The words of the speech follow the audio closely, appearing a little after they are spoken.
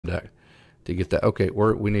to get that. Okay,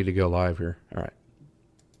 we need to go live here. All right.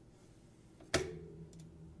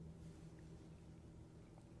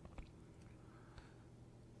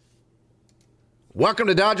 Welcome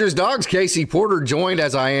to Dodgers Dawgs. Casey Porter, joined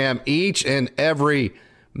as I am each and every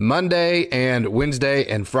Monday and Wednesday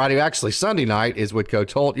and Friday. Actually, Sunday night is with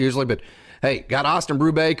Coach Holt usually. But, hey, got Austin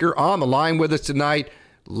Brubaker on the line with us tonight.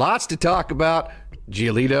 Lots to talk about.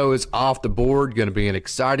 Giolito is off the board. Going to be an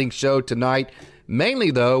exciting show tonight.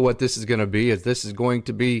 Mainly, though, what this is going to be is this is going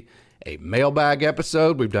to be a mailbag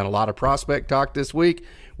episode. We've done a lot of prospect talk this week.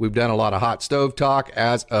 We've done a lot of hot stove talk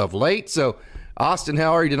as of late. So, Austin,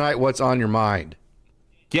 how are you tonight? What's on your mind?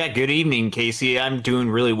 Yeah, good evening, Casey. I'm doing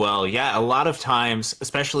really well. Yeah, a lot of times,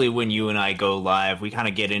 especially when you and I go live, we kind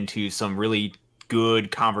of get into some really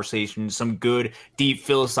good conversations, some good, deep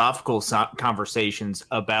philosophical conversations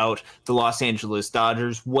about the Los Angeles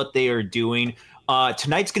Dodgers, what they are doing.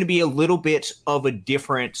 Tonight's going to be a little bit of a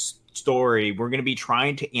different story. We're going to be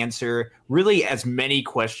trying to answer really as many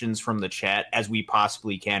questions from the chat as we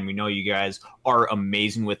possibly can. We know you guys are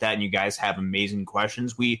amazing with that, and you guys have amazing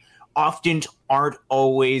questions. We often aren't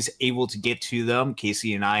always able to get to them.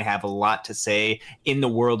 Casey and I have a lot to say in the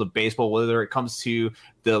world of baseball, whether it comes to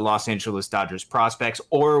the Los Angeles Dodgers prospects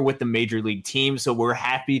or with the major league team. So we're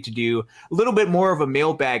happy to do a little bit more of a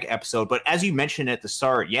mailbag episode. But as you mentioned at the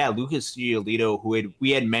start, yeah, Lucas Giolito, who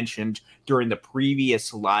we had mentioned during the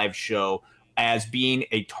previous live show as being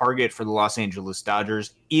a target for the Los Angeles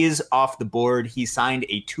Dodgers, is off the board. He signed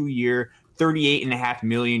a 2-year, $38.5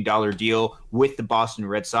 million deal with the Boston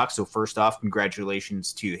Red Sox. So first off,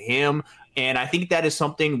 congratulations to him. And I think that is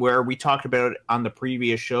something where we talked about on the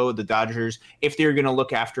previous show, the Dodgers, if they're going to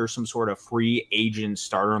look after some sort of free agent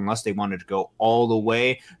starter, unless they wanted to go all the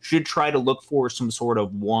way, should try to look for some sort of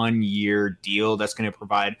 1-year deal that's going to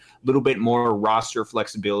provide a little bit more roster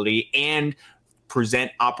flexibility and present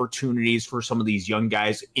opportunities for some of these young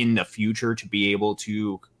guys in the future to be able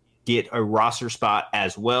to get a roster spot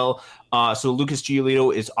as well. So Lucas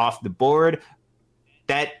Giolito is off the board.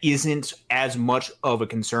 That isn't as much of a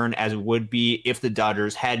concern as it would be if the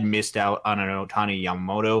Dodgers had missed out on an Ohtani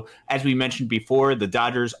Yamamoto. As we mentioned before, the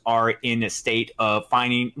Dodgers are in a state of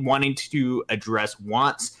wanting to address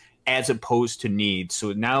wants as opposed to needs.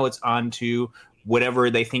 So now it's on to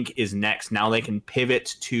whatever they think is next. Now they can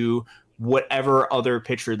pivot to whatever other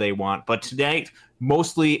pitcher they want. But tonight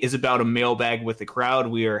mostly is about a mailbag with the crowd.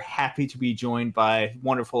 We are happy to be joined by a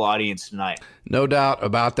wonderful audience tonight. No doubt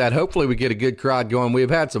about that. Hopefully we get a good crowd going.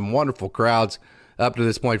 We've had some wonderful crowds up to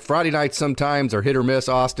this point. Friday nights sometimes are hit or miss,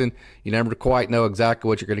 Austin. You never quite know exactly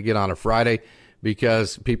what you're going to get on a Friday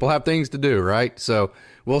because people have things to do, right? So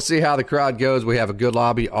we'll see how the crowd goes. We have a good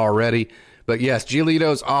lobby already. But yes,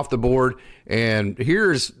 Giolito's off the board. And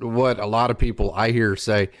here's what a lot of people I hear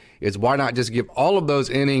say is why not just give all of those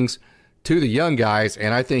innings to the young guys?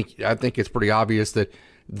 And I think it's pretty obvious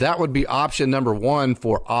that would be option number one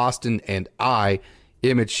for Austin and I.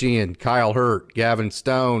 Emmett Sheehan, Kyle Hurt, Gavin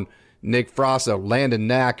Stone, Nick Frasso, Landon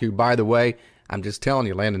Knack, who, by the way, I'm just telling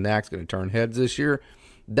you, Landon Knack's going to turn heads this year.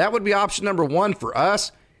 That would be option number one for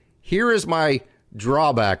us. Here is my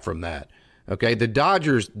drawback from that. Okay, the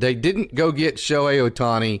Dodgers, they didn't go get Shohei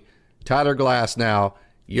Ohtani, Tyler Glasnow,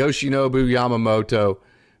 Yoshinobu Yamamoto,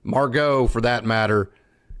 Margot, for that matter,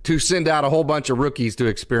 to send out a whole bunch of rookies to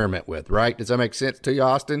experiment with, right? Does that make sense to you,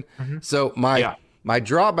 Austin? Mm-hmm. So my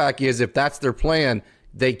drawback is if that's their plan,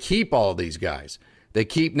 they keep all of these guys. They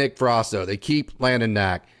keep Nick Frasso. They keep Landon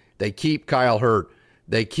Knack. They keep Kyle Hurt.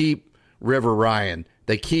 They keep River Ryan.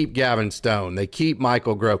 They keep Gavin Stone. They keep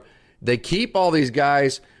Michael Grove. They keep all these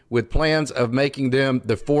guys with plans of making them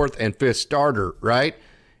the 4th and 5th starter, right?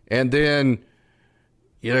 And then,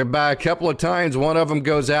 by a couple of times, one of them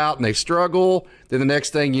goes out and they struggle. Then the next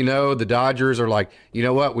thing you know, the Dodgers are like, you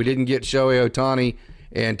know what? We didn't get Shohei Ohtani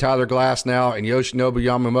and Tyler Glasnow and Yoshinobu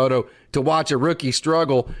Yamamoto to watch a rookie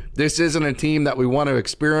struggle. This isn't a team that we want to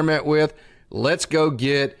experiment with. Let's go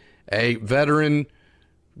get a veteran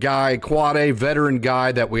guy, quad A veteran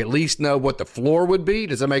guy that we at least know what the floor would be.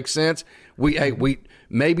 Does that make sense? We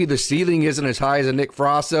maybe the ceiling isn't as high as a Nick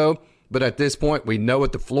Frasso, but at this point we know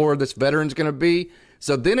what the floor of this veteran's going to be.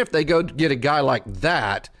 So then if they go get a guy like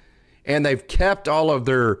that and they've kept all of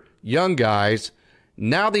their young guys,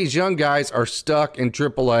 now these young guys are stuck in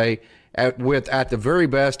AAA at the very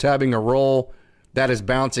best having a role that is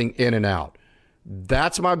bouncing in and out.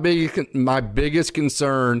 That's my biggest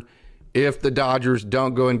concern if the Dodgers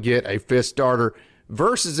don't go and get a 5th starter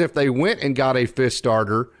versus if they went and got a 5th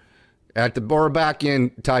starter or a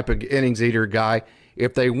back-end type of innings eater guy.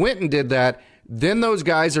 If they went and did that, then those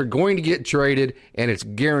guys are going to get traded, and it's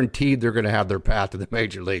guaranteed they're going to have their path to the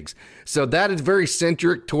major leagues. So that is very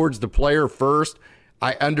centric towards the player first.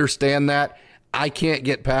 I understand that. I can't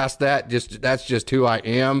get past that. That's just who I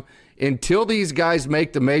am. Until these guys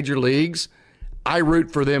make the major leagues, I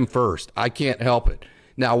root for them first. I can't help it.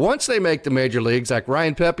 Now, once they make the major leagues, like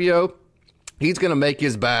Ryan Pepiot, he's going to make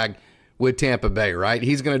his bag with Tampa Bay, right?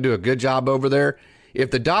 He's going to do a good job over there.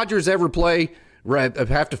 If the Dodgers ever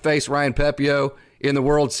have to face Ryan Pepiot in the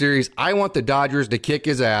World Series, I want the Dodgers to kick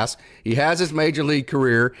his ass. He has his major league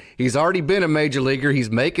career. He's already been a major leaguer. He's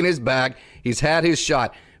making his bag. He's had his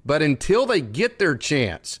shot. But until they get their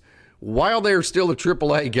chance, while they're still a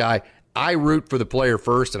AAA guy, I root for the player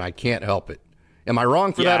first, and I can't help it. Am I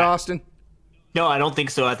wrong for that, Austin? No, I don't think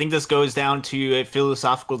so. I think this goes down to a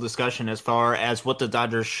philosophical discussion as far as what the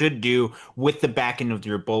Dodgers should do with the back end of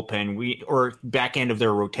their bullpen, or back end of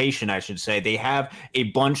their rotation, I should say. They have a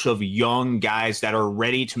bunch of young guys that are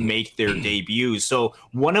ready to make their debuts. So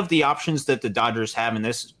one of the options that the Dodgers have, and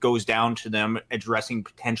this goes down to them addressing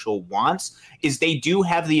potential wants, is they do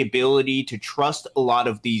have the ability to trust a lot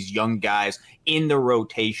of these young guys in the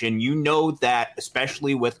rotation. You know that,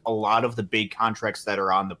 especially with a lot of the big contracts that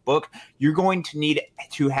are on the book, you're going to need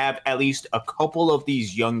to have at least a couple of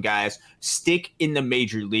these young guys stick in the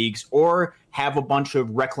major leagues or have a bunch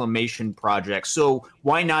of reclamation projects. So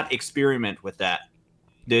why not experiment with that?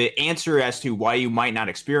 The answer as to why you might not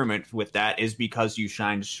experiment with that is because you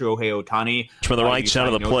signed Shohei Ohtani from the right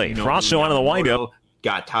side of the plate. Frosto out of the windup.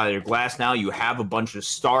 Got Tyler Glass now. You have a bunch of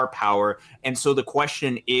star power. And so the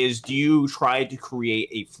question is, do you try to create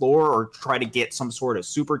a floor or try to get some sort of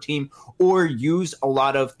super team, or use a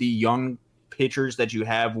lot of the young pitchers that you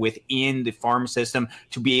have within the farm system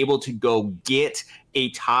to be able to go get a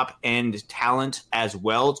top end talent as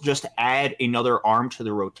well, just to add another arm to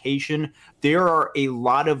the rotation? There are a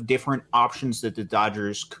lot of different options that the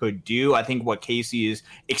Dodgers could do. I think what Casey is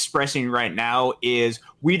expressing right now is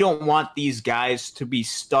we don't want these guys to be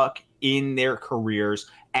stuck in their careers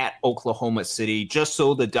at Oklahoma City just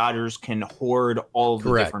so the Dodgers can hoard all of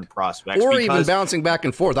the different prospects. Or even bouncing back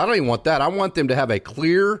and forth. I don't even want that. I want them to have a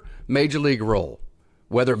clear major league role,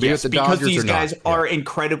 whether it be with the Dodgers or not. Because these guys are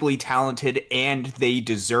incredibly talented, and they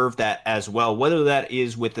deserve that as well, whether that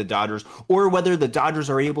is with the Dodgers or whether the Dodgers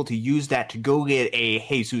are able to use that to go get a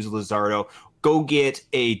Jesus Luzardo, go get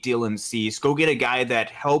a Dylan Cease, go get a guy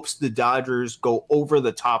that helps the Dodgers go over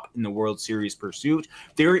the top in the World Series pursuit.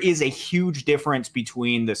 There is a huge difference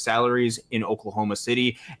between the salaries in Oklahoma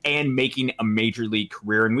City and making a major league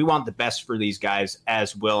career, and we want the best for these guys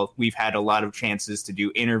as well. We've had a lot of chances to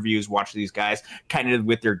do interviews, watch these guys kind of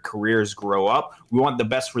with their careers grow up. We want the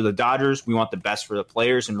best for the Dodgers. We want the best for the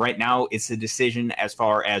players, and right now it's a decision as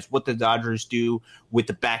far as what the Dodgers do with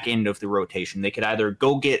the back end of the rotation. They could either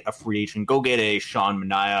go get a free agent, go get a Sean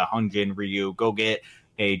Manaea, Hyun-Jin Ryu, go get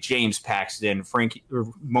a James Paxton, Frank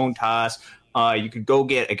Montas. You could go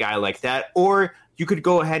get a guy like that, or you could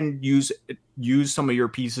go ahead and use some of your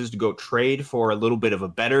pieces to go trade for a little bit of a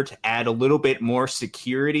better, to add a little bit more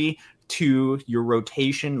security to your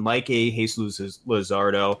rotation, like a Jesus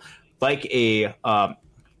Luzardo, like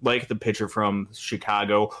the pitcher from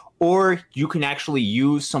Chicago, or you can actually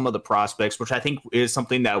use some of the prospects, which I think is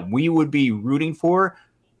something that we would be rooting for,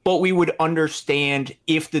 but we would understand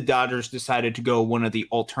if the Dodgers decided to go one of the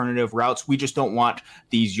alternative routes. We just don't want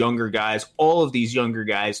these younger guys, all of these younger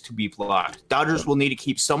guys, to be blocked. Dodgers will need to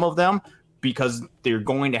keep some of them because they're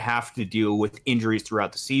going to have to deal with injuries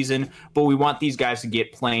throughout the season, but we want these guys to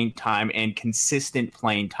get playing time and consistent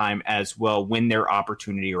playing time as well when their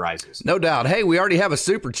opportunity arises. No doubt. Hey, we already have a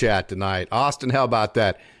super chat tonight. Austin, how about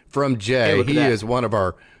that? From Jay. Hey, he is one of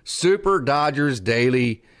our Super Dodgers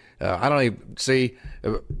Daily. I don't even see.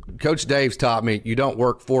 Coach Dave's taught me you don't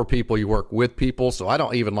work for people, you work with people. So I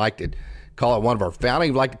don't even like to call it one of our fans. I don't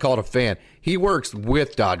even like to call it a fan. He works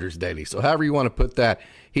with Dodgers Daily. So however you want to put that,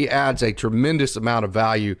 he adds a tremendous amount of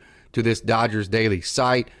value to this Dodgers Daily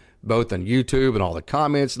site, both on YouTube and all the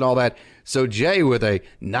comments and all that. So Jay with a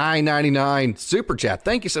 $9.99 super chat.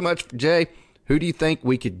 Thank you so much, Jay. Who do you think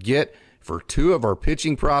we could get for two of our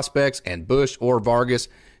pitching prospects, and Bush or Vargas?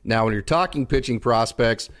 Now, when you're talking pitching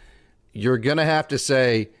prospects, you're going to have to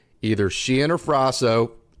say either Sheehan or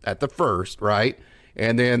Frasso at the first, right?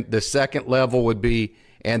 And then the second level would be,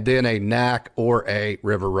 and then a Knack or a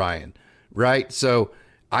River Ryan, right? So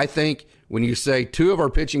I think when you say two of our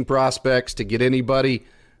pitching prospects to get anybody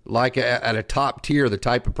like at a top tier, the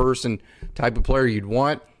type of person, type of player you'd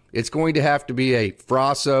want, it's going to have to be a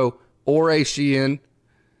Frasso or a Sheehan.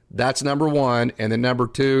 That's number one. And then number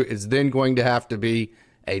two is then going to have to be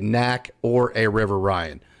a Knack or a River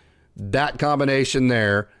Ryan. That combination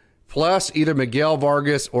there plus either Miguel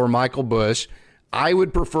Vargas or Michael Busch. I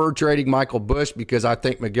would prefer trading Michael Busch because I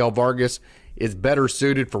think Miguel Vargas is better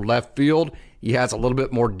suited for left field. He has a little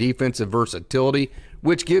bit more defensive versatility,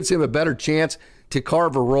 which gives him a better chance to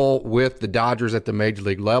carve a role with the Dodgers at the major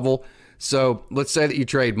league level. So let's say that you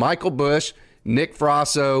trade Michael Busch, Nick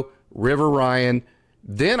Frasso, River Ryan.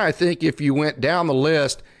 Then I think if you went down the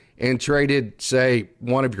list and traded, say,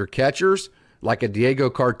 one of your catchers, like a Diego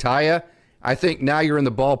Cartaya, I think now you're in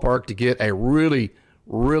the ballpark to get a really,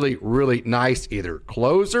 really, really nice either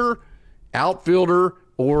closer, outfielder,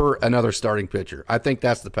 or another starting pitcher. I think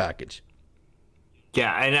that's the package.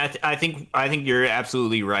 Yeah, and I think you're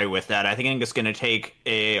absolutely right with that. I think it's going to take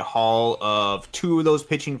a haul of two of those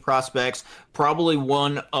pitching prospects, probably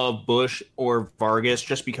one of Busch or Vargas,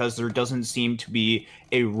 just because there doesn't seem to be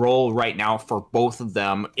a role right now for both of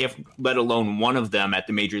them, if let alone one of them at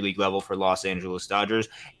the major league level for Los Angeles Dodgers.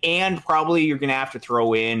 And probably you're going to have to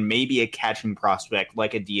throw in maybe a catching prospect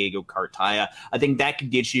like a Diego Cartaya. I think that could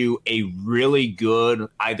get you a really good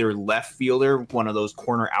either left fielder, one of those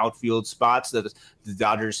corner outfield spots that the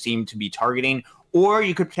Dodgers seem to be targeting, or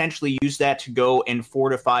you could potentially use that to go and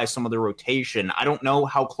fortify some of the rotation. I don't know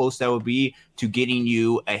how close that would be to getting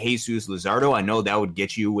you a Jesus Luzardo. I know that would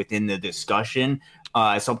get you within the discussion,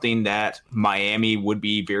 something that Miami would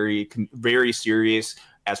be very, very serious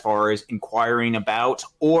as far as inquiring about,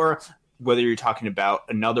 or whether you're talking about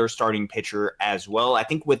another starting pitcher as well. I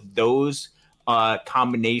think with those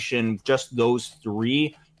combination, just those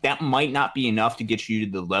three, that might not be enough to get you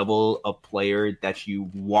to the level of player that you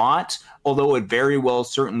want, although it very well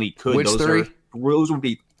certainly could. Which three? Those would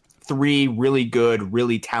be three really good,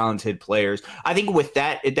 really talented players. I think with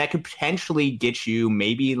that could potentially get you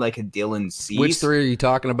maybe like a Dylan Cease. Which three are you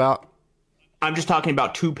talking about? I'm just talking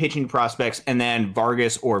about two pitching prospects and then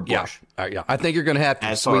Vargas or Busch. Yeah. I think you're going to have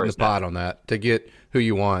to sweeten the pot on that to get who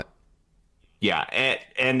you want. Yeah,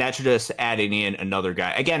 and that's just adding in another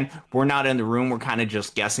guy. Again, we're not in the room. We're kind of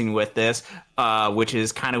just guessing with this, which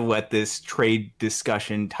is kind of what this trade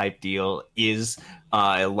discussion type deal is.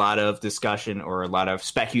 A lot of discussion or a lot of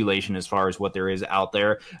speculation as far as what there is out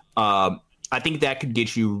there. I think that could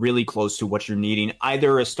get you really close to what you're needing,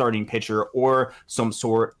 either a starting pitcher or some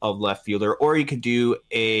sort of left fielder, or you could do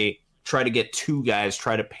try to get two guys,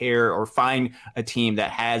 try to pair or find a team that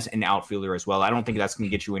has an outfielder as well. I don't think that's going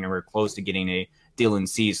to get you anywhere close to getting a Dylan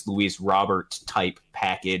Cease, Luis Robert type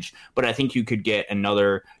package, but I think you could get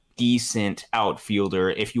another decent outfielder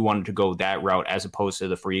if you wanted to go that route as opposed to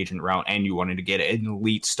the free agent route and you wanted to get an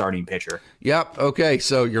elite starting pitcher. Yep. Okay.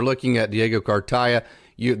 So you're looking at Diego Cartaya.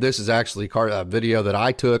 This is actually a video that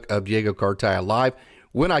I took of Diego Cartaya live.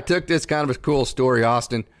 When I took this, kind of a cool story,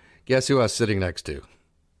 Austin, guess who I was sitting next to?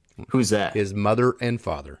 Who's that? His mother and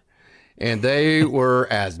father. And they were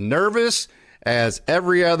as nervous as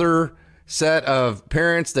every other set of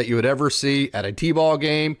parents that you would ever see at a T-ball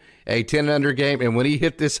game, a 10-under game. And when he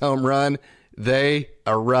hit this home run, they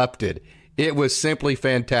erupted. It was simply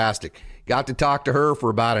fantastic. Got to talk to her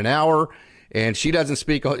for about an hour, and she doesn't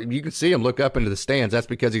speak. You can see him look up into the stands. That's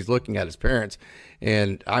because he's looking at his parents,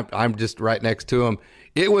 and I'm just right next to him.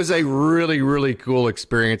 It was a really, really cool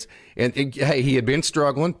experience. And hey, he had been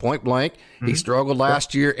struggling, point blank. Mm-hmm. He struggled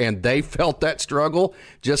last year, and they felt that struggle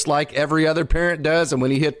just like every other parent does. And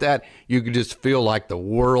when he hit that, you could just feel like the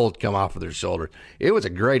world come off of their shoulders. It was a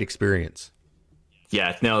great experience.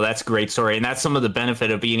 Yeah, no, that's a great story. And that's some of the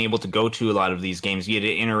benefit of being able to go to a lot of these games. You get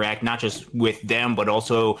to interact not just with them, but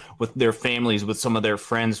also with their families, with some of their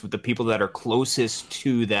friends, with the people that are closest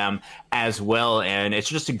to them as well. And it's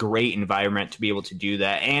just a great environment to be able to do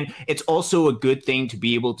that. And it's also a good thing to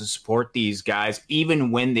be able to support these guys,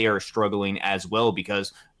 even when they are struggling as well,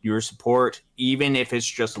 because your support, even if it's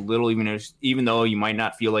just a little, even though you might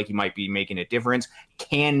not feel like you might be making a difference,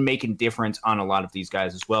 can make a difference on a lot of these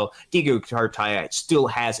guys as well. Diego Cartaya still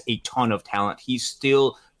has a ton of talent. He's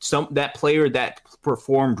still that player that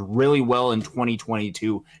performed really well in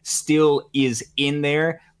 2022 still is in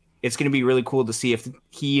there. It's going to be really cool to see if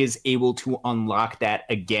he is able to unlock that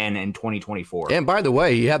again in 2024. And by the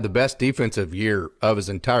way, he had the best defensive year of his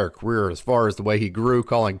entire career as far as the way he grew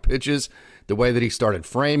calling pitches, the way that he started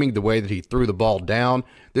framing, the way that he threw the ball down.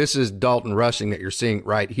 This is Dalton rushing that you're seeing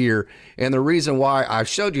right here. And the reason why I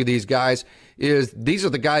showed you these guys is these are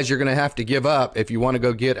the guys you're going to have to give up if you want to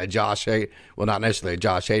go get a Josh Hader. Well, not necessarily a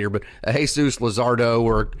Josh Hader, but a Jesus Luzardo,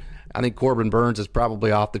 or I think Corbin Burns is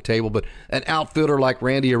probably off the table, but an outfielder like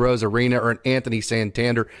Randy Arozarena or an Anthony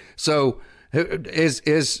Santander. So is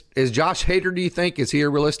Josh Hader, do you think, is he a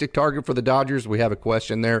realistic target for the Dodgers? We have a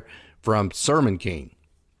question there from Sermon King.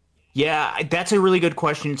 Yeah, that's a really good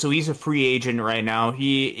question. So he's a free agent right now.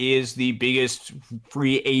 He is the biggest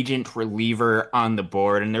free agent reliever on the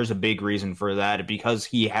board, and there's a big reason for that because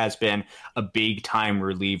he has been a big time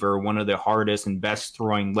reliever, one of the hardest and best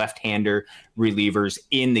throwing left-hander relievers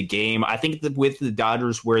in the game. I think that with the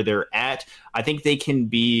Dodgers where they're at, I think they can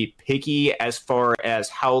be picky as far as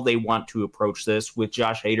how they want to approach this. With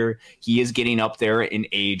Josh Hader, he is getting up there in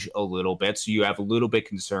age a little bit, so you have a little bit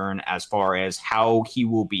concern as far as how he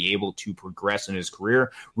will be able to progress in his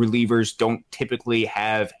career. Relievers don't typically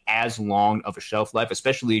have as long of a shelf life,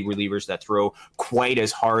 especially relievers that throw quite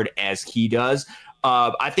as hard as he does.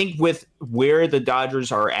 I think with where the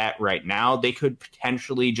Dodgers are at right now, they could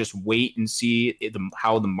potentially just wait and see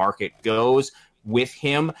how the market goes with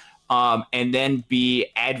him. And then be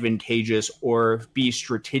advantageous or be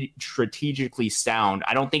strategically sound.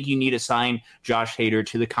 I don't think you need to sign Josh Hader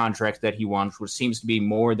to the contract that he wants, which seems to be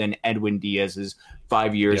more than Edwin Diaz's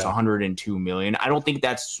 5 years, $102 million. I don't think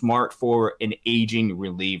that's smart for an aging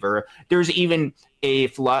reliever. There's even a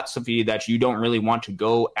philosophy that you don't really want to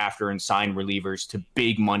go after and sign relievers to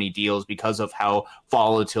big money deals because of how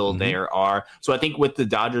volatile they are. So I think with the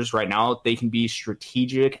Dodgers right now, they can be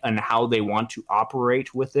strategic on how they want to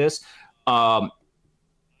operate with this.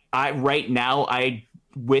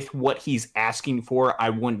 With what he's asking for, I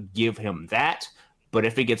wouldn't give him that. But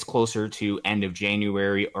if it gets closer to end of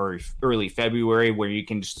January or early February, where you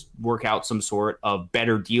can just work out some sort of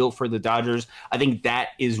better deal for the Dodgers, I think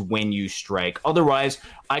that is when you strike. Otherwise,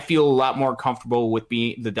 I feel a lot more comfortable with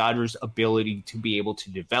the Dodgers' ability to be able to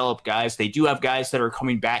develop guys. They do have guys that are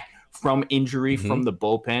coming back from injury from the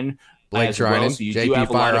bullpen. Blake Trinan, so JP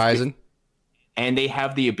Fireeisen. And they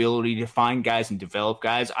have the ability to find guys and develop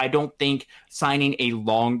guys. I don't think signing a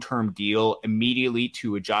long-term deal immediately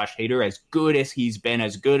to a Josh Hader, as good as he's been,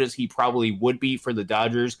 as good as he probably would be for the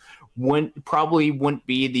Dodgers, wouldn't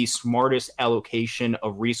be the smartest allocation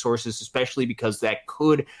of resources, especially because that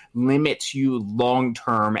could limit you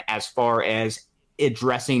long-term as far as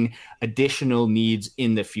addressing additional needs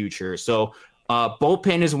in the future. So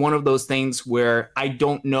bullpen is one of those things where I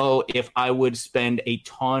don't know if I would spend a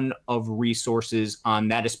ton of resources on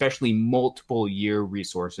that, especially multiple year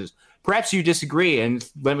resources. Perhaps you disagree, and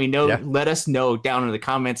let me know. Yeah. Let us know down in the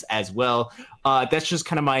comments as well. That's just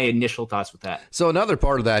kind of my initial thoughts with that. So another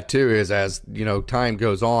part of that too is, as time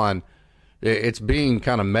goes on, it's being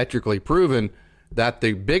kind of metrically proven that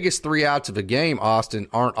the biggest three outs of a game, Austin,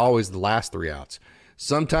 aren't always the last three outs.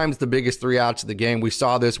 Sometimes the biggest three outs of the game, we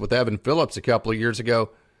saw this with Evan Phillips a couple of years ago,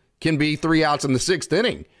 can be three outs in the sixth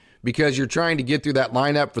inning because you're trying to get through that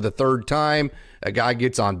lineup for the third time. A guy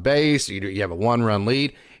gets on base, you have a one-run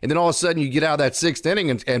lead, and then all of a sudden you get out of that sixth inning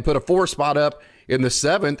and put a four spot up in the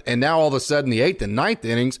seventh, and now all of a sudden the eighth and ninth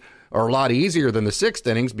innings are a lot easier than the sixth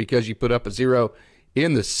innings because you put up a zero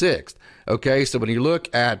in the sixth. Okay, so when you look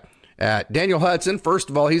at Daniel Hudson, first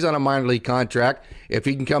of all, he's on a minor league contract. If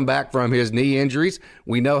he can come back from his knee injuries,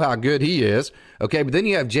 we know how good he is. Okay, but then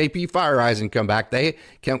you have JP Fireeisen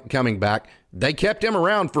coming back. They kept him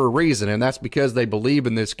around for a reason, and that's because they believe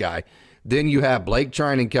in this guy. Then you have Blake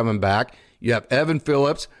Trinan coming back. You have Evan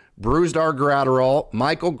Phillips, Brusdar Graterol,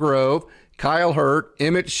 Michael Grove, Kyle Hurt,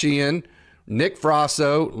 Emmett Sheehan, Nick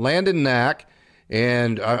Frasso, Landon Knack,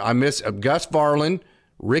 and I miss Gus Varlin,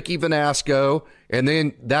 Ricky Vanasco, and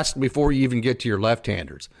then that's before you even get to your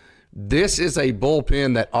left-handers. This is a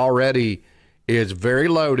bullpen that already is very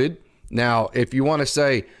loaded. Now, if you want to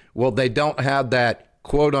say, well, they don't have that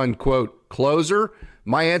quote-unquote closer,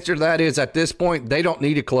 my answer to that is at this point, they don't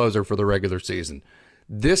need a closer for the regular season.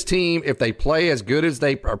 This team, if they play as good as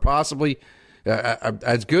they are possibly,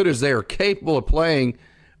 as good as they are capable of playing,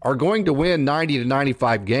 are going to win 90 to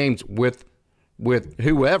 95 games with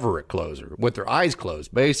whoever at closer, with their eyes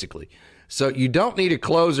closed, basically. So you don't need a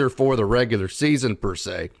closer for the regular season per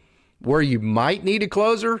se. Where you might need a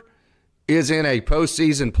closer is in a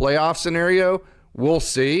postseason playoff scenario. We'll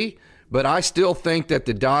see. But I still think that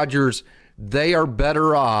the Dodgers, they are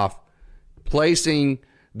better off placing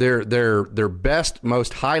their best,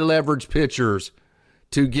 most high-leverage pitchers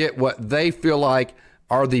to get what they feel like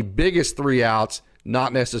are the biggest three outs,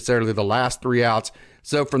 not necessarily the last three outs.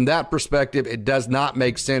 So from that perspective, it does not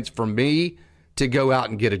make sense for me to go out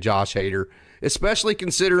and get a Josh Hader, especially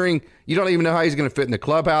considering you don't even know how he's going to fit in the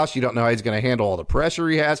clubhouse. You don't know how he's going to handle all the pressure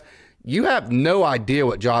he has. You have no idea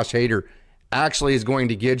what Josh Hader actually is going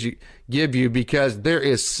to give you because there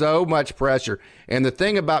is so much pressure. And the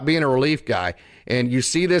thing about being a relief guy, and you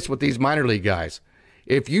see this with these minor league guys,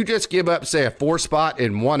 if you just give up, say, a four spot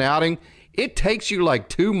in one outing, it takes you like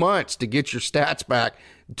 2 months to get your stats back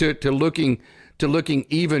to looking to looking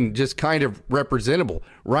even just kind of representable.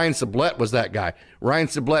 Ryan Sublette was that guy. Ryan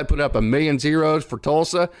Sublette put up 1,000,000 zeros for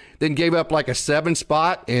Tulsa, then gave up like a 7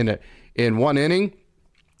 spot in one inning.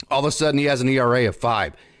 All of a sudden, he has an ERA of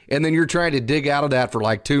 5. And then you're trying to dig out of that for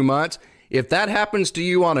like 2 months. If that happens to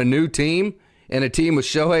you on a new team and a team with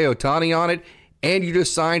Shohei Ohtani on it, and you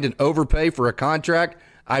just signed an overpay for a contract,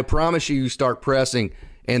 I promise you start pressing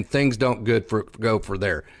and things don't go for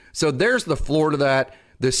there. So there's the floor to that.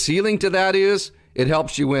 The ceiling to that is it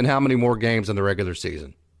helps you win how many more games in the regular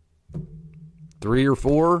season? 3 or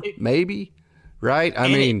 4, maybe, right? I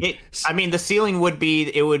mean, the ceiling would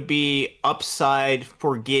be upside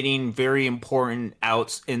for getting very important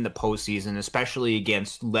outs in the postseason, especially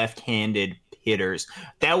against left-handed hitters.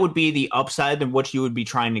 That would be the upside of what you would be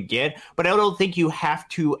trying to get. But I don't think you have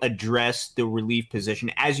to address the relief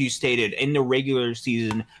position. As you stated, in the regular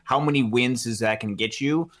season, how many wins is that can get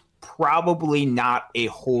you? Probably not a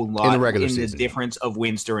whole lot in the difference of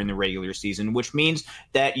wins during the regular season, which means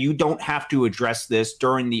that you don't have to address this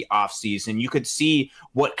during the offseason. You could see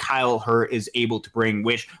what Kyle Hurt is able to bring,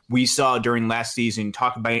 which we saw during last season,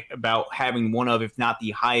 talk about having one of, if not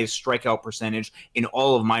the highest strikeout percentage in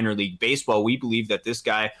all of minor league baseball. We believe that this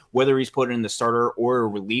guy, whether he's put in the starter or a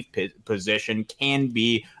relief position, can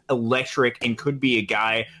be electric and could be a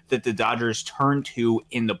guy that the Dodgers turn to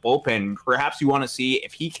in the bullpen. Perhaps you want to see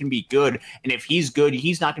if he can be good, and if he's good,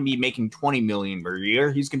 he's not going to be making $20 million per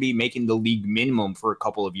year. He's going to be making the league minimum for a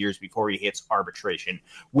couple of years before he hits arbitration.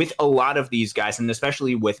 With a lot of these guys, and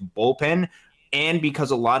especially with bullpen, and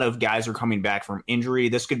because a lot of guys are coming back from injury,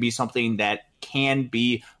 this could be something that can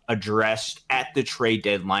be addressed at the trade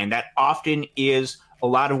deadline. That often is a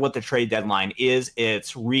lot of what the trade deadline is.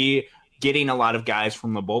 It's getting a lot of guys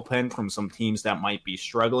from the bullpen from some teams that might be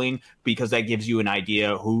struggling, because that gives you an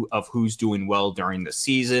idea of who's doing well during the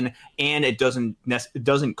season, and it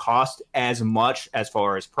doesn't cost as much as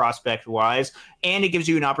far as prospect wise, and it gives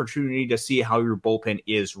you an opportunity to see how your bullpen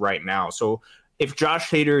is right now. So if Josh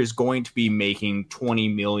Hader is going to be making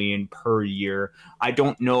 $20 million per year, I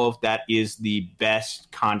don't know if that is the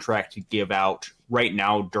best contract to give out right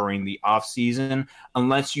now during the offseason,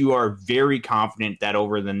 unless you are very confident that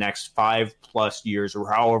over the next 5+ years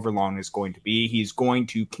or however long it's going to be, he's going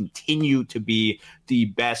to continue to be the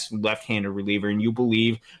best left-handed reliever. And you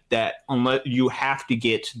believe that unless you have to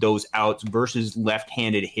get those outs versus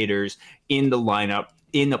left-handed hitters in the lineup,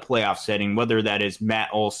 in the playoff setting, whether that is Matt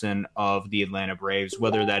Olson of the Atlanta Braves,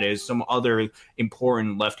 whether that is some other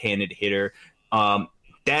important left-handed hitter,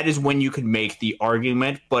 that is when you could make the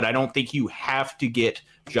argument. But I don't think you have to get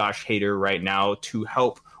Josh Hader right now to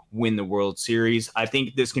help win the World Series. I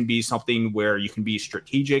think this can be something where you can be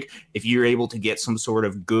strategic. If you're able to get some sort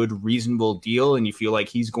of good, reasonable deal and you feel like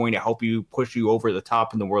he's going to help you push you over the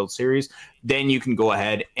top in the World Series, then you can go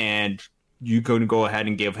ahead and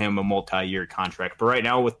give him a multi-year contract. But right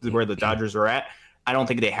now, with where the Dodgers are at, I don't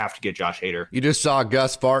think they have to get Josh Hader. You just saw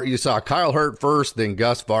you saw Kyle Hurt first, then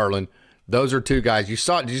Gus Varland. Those are two guys.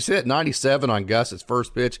 Did you see that 97 on Gus's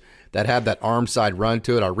first pitch that had that arm side run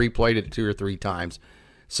to it? I replayed it 2 or 3 times.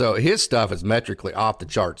 So his stuff is metrically off the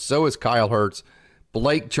charts. So is Kyle Hurt's.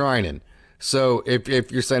 Blake Trinan. So if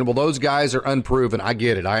you're saying, well, those guys are unproven, I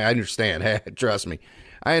get it. I understand. Hey, trust me.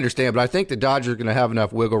 I understand. But I think the Dodgers are going to have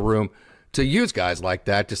enough wiggle room to use guys like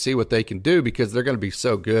that to see what they can do, because they're going to be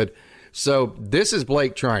so good. So this is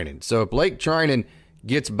Blake Trinan. So if Blake Trinan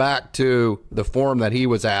gets back to the form that he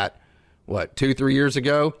was at, 2-3 years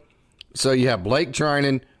ago? So you have Blake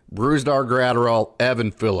Trinan, Brusdar Graterol, Evan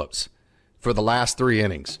Phillips for the last 3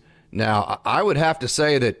 innings. Now, I would have to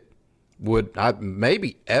say that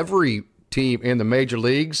maybe every team in the major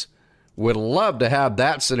leagues would love to have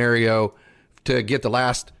that scenario to get the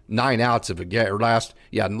last 9 outs of a game, or last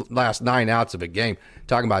 9 outs of a game.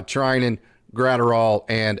 Talking about Trinan, Graterol,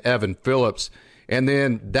 and Evan Phillips. And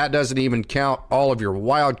then that doesn't even count all of your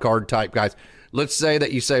wild card type guys. Let's say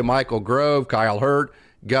that you say Michael Grove, Kyle Hurt,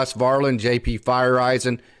 Gus Varland, J.P.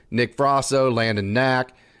 Fireeisen, Nick Frasso, Landon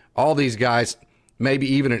Knack, all these guys, maybe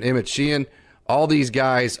even an Emmett Sheehan. All these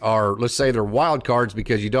guys are, let's say they're wild cards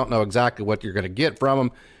because you don't know exactly what you're going to get from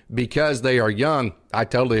them because they are young. I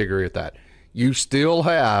totally agree with that. You still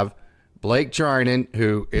have Blake Trinan,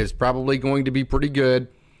 who is probably going to be pretty good.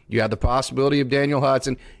 You have the possibility of Daniel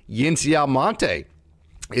Hudson. Yency Almonte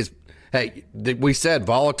is, we said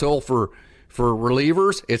volatile for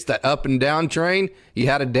relievers. It's that up and down train. He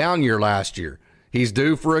had a down year last year. He's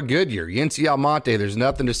due for a good year. Yency Almonte, there's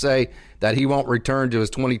nothing to say that he won't return to his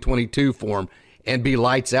 2022 form and be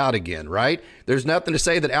lights out again, right? There's nothing to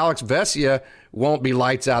say that Alex Vesia won't be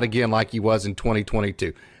lights out again like he was in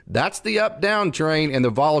 2022. That's the up-down train and the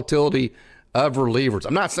volatility of relievers.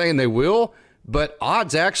 I'm not saying they will, but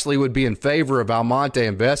odds actually would be in favor of Almonte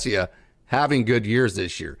and Vesia having good years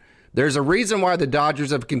this year. There's a reason why the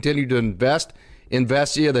Dodgers have continued to invest in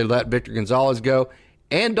Vesia. They let Victor Gonzalez go.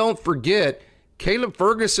 And don't forget, Caleb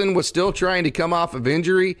Ferguson was still trying to come off of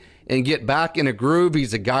injury and get back in a groove.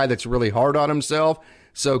 He's a guy that's really hard on himself.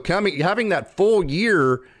 So having that full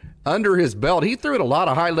year under his belt, he threw in a lot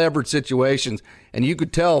of high leverage situations, and you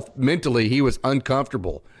could tell mentally he was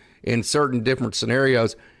uncomfortable in certain different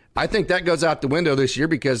scenarios. I think that goes out the window this year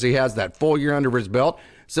because he has that full year under his belt.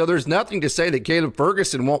 So there's nothing to say that Caleb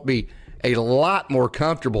Ferguson won't be a lot more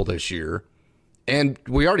comfortable this year. And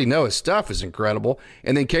we already know his stuff is incredible.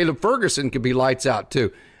 And then Caleb Ferguson could be lights out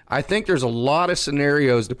too. I think there's a lot of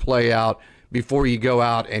scenarios to play out before you go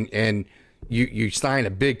out and you sign a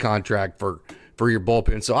big contract for your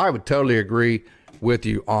bullpen. So I would totally agree with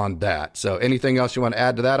you on that. So anything else you want to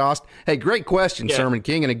add to that, Austin? Hey, great question, Sermon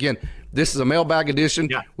King. And again, this is a mailbag edition.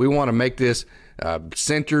 Yeah. We want to make this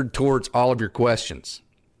centered towards all of your questions.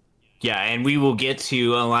 Yeah, and we will get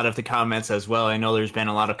to a lot of the comments as well. I know there's been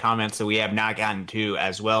a lot of comments that we have not gotten to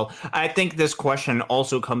as well. I think this question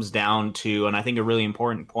also comes down to, and I think a really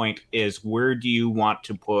important point is, where do you want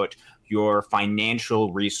to put your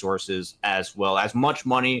financial resources as well? As much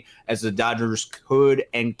money as the Dodgers could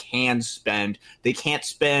and can spend, they can't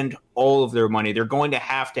spend all of their money. They're going to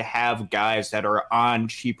have guys that are on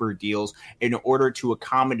cheaper deals in order to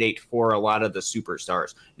accommodate for a lot of the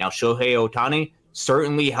superstars. Now, Shohei Ohtani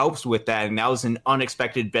certainly helps with that, and that was an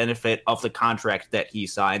unexpected benefit of the contract that he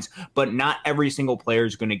signs, but not every single player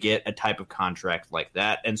is going to get a type of contract like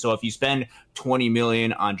that. And so if you spend $20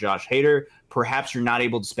 million on Josh Hader, perhaps you're not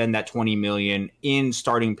able to spend that $20 million in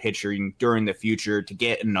starting pitching during the future to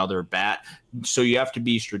get another bat. So you have to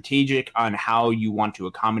be strategic on how you want to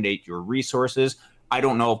accommodate your resources. I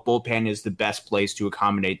don't know if bullpen is the best place to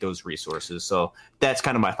accommodate those resources. So that's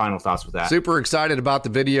kind of my final thoughts with that. Super excited about the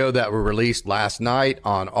video that were released last night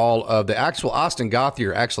on all of the actual Austin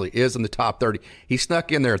Gauthier actually is in the top 30. He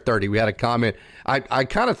snuck in there at 30. We had a comment. I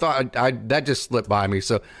kind of thought that just slipped by me.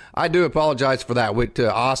 So I do apologize for that. With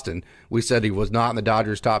Austin, we said he was not in the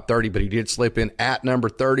Dodgers top 30, but he did slip in at number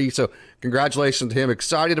 30. So congratulations to him.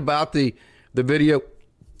 Excited about the video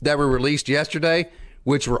that were released yesterday,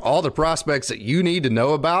 which were all the prospects that you need to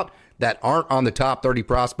know about that aren't on the top 30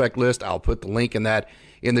 prospect list. I'll put the link in that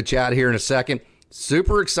in the chat here in a second.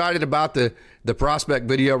 Super excited about the prospect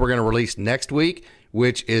video we're going to release next week,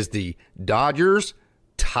 which is the Dodgers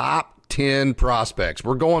top 10 prospects.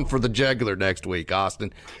 We're going for the jugular next week,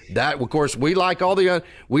 Austin. That, of course, we like all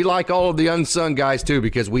of the unsung guys too,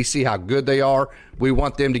 because we see how good they are. We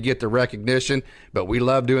want them to get the recognition, but we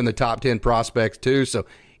love doing the top 10 prospects too. So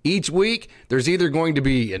each week, there's either going to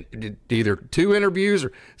be either 2 interviews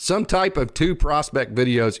or some type of 2 prospect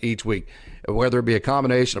videos each week, whether it be a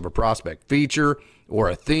combination of a prospect feature or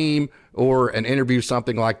a theme or an interview,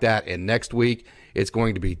 something like that. And next week, it's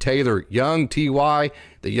going to be Taylor Young, T.Y.,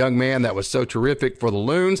 the young man that was so terrific for the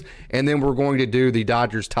Loons. And then we're going to do the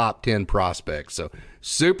Dodgers top 10 prospects. So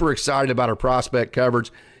super excited about our prospect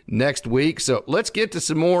coverage next week. So let's get to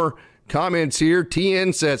some more comments here.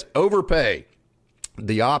 TN says, overpay.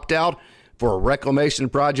 The opt-out for a reclamation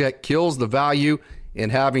project kills the value in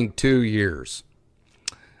having 2 years.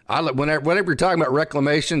 Whenever you're talking about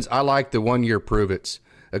reclamations, I like the 1 year prove-its.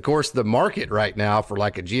 Of course, the market right now for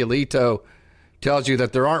like a Giolito tells you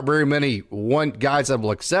that there aren't very many guys that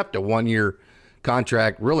will accept a 1 year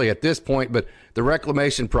contract really at this point. But the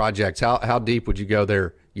reclamation projects, how deep would you go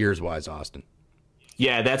there years-wise, Austin?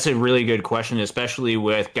 Yeah, that's a really good question, especially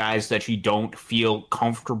with guys that you don't feel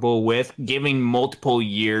comfortable with. Giving multiple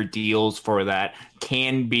year deals for that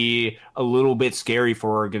can be a little bit scary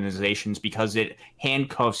for organizations because it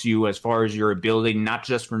handcuffs you as far as your ability, not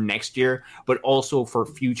just for next year, but also for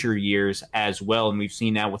future years as well. And we've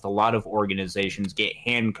seen that with a lot of organizations get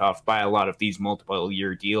handcuffed by a lot of these multiple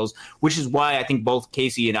year deals, which is why I think both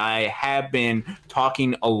Casey and I have been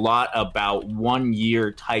talking a lot about 1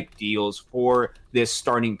 year type deals for this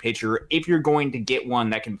starting pitcher. If you're going to get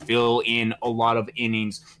one that can fill in a lot of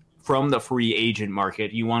innings from the free agent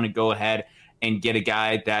market, you want to go ahead and get a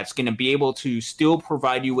guy that's going to be able to still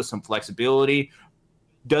provide you with some flexibility.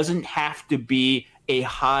 Doesn't have to be a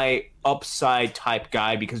high upside type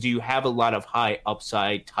guy, because you have a lot of high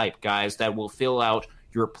upside type guys that will fill out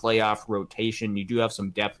your playoff rotation. You do have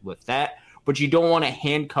some depth with that, but you don't want to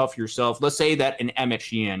handcuff yourself. Let's say that an Emmett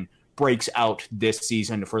Sheehan breaks out this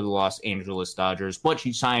season for the Los Angeles Dodgers, but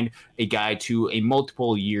you signed a guy to a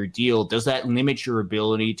multiple year deal. Does that limit your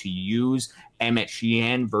ability to use Emmett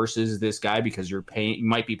Sheehan versus this guy because you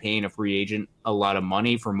might be paying a free agent a lot of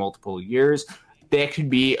money for multiple years? that could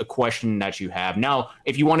be a question that you have. Now,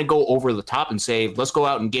 if you want to go over the top and say, let's go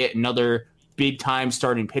out and get another big-time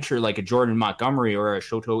starting pitcher like a Jordan Montgomery or a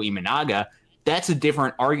Shoto Imanaga, that's a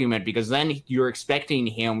different argument, because then you're expecting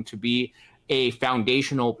him to be a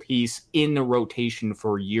foundational piece in the rotation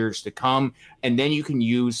for years to come. And then you can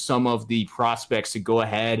use some of the prospects to go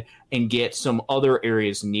ahead and get some other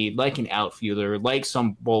areas of need, like an outfielder, like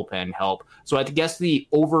some bullpen help. So I guess the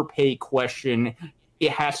overpay question,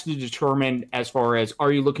 it has to determine as far as,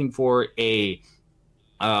 are you looking for a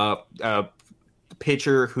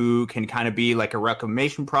pitcher who can kind of be like a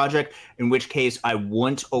reclamation project, in which case I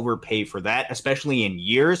wouldn't overpay for that, especially in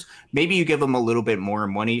years. Maybe you give them a little bit more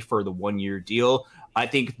money for the 1 year deal. I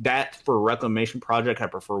think that for a reclamation project, I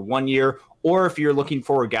prefer 1 year. Or if you're looking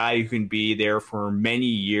for a guy who can be there for many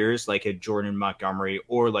years, like a Jordan Montgomery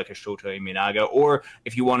or like a Shota Imanaga, or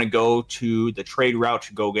if you want to go to the trade route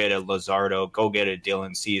to go get a Luzardo, go get a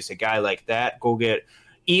Dylan Cease, a guy like that, go get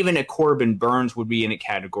even a Corbin Burns would be in a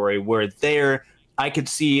category where there I could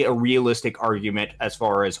see a realistic argument as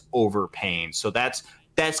far as overpaying. So that's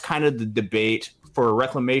kind of the debate. For a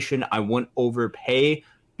reclamation, I wouldn't overpay,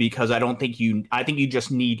 because I think you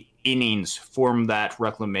just need innings from that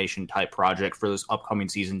reclamation type project for this upcoming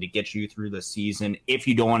season to get you through the season, if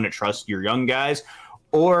you don't want to trust your young guys,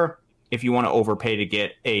 or if you want to overpay to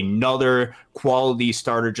get another quality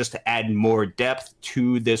starter just to add more depth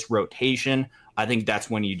to this rotation. I think that's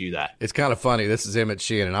when you do that. It's kind of funny. This is Emmett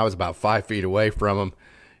Sheehan, and I was about 5 feet away from him,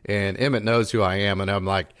 and Emmett knows who I am, and I'm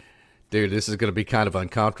like, dude, this is going to be kind of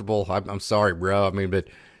uncomfortable. I'm sorry, bro. I mean, but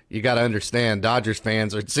you got to understand, Dodgers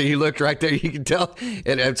fans are – see, you looked right there. You can tell.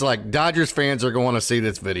 And it's like Dodgers fans are going to see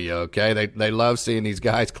this video, okay? They love seeing these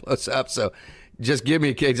guys close up, so just give me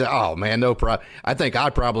a kick. Oh, man, no problem. I think I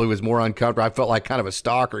probably was more uncomfortable. I felt like kind of a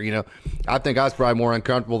stalker, you know. I think I was probably more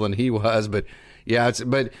uncomfortable than he was, but – yeah,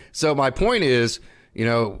 but so my point is, you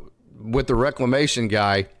know, with the reclamation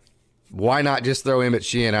guy, why not just throw Emmett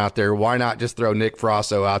Sheehan out there? Why not just throw Nick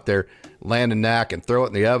Frasso out there, Landon Knack, and throw it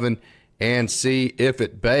in the oven and see if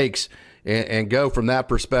it bakes, and go from that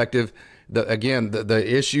perspective.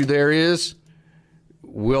 The issue there is,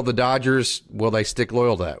 will the Dodgers, will they stick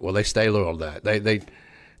loyal to that? Will they stay loyal to that?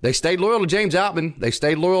 They stayed loyal to James Outman. They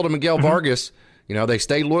stayed loyal to Miguel Vargas. You know, they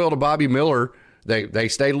stayed loyal to Bobby Miller. They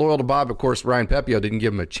stayed loyal to Bob. Of course, Ryan Pepio didn't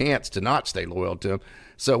give him a chance to not stay loyal to him.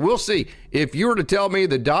 So we'll see. If you were to tell me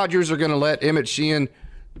the Dodgers are going to let Emmett Sheehan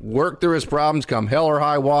work through his problems come hell or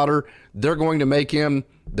high water, they're going to make him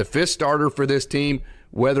the fifth starter for this team,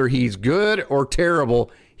 whether he's good or terrible,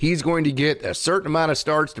 he's going to get a certain amount of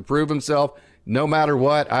starts to prove himself no matter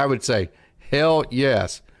what, I would say, hell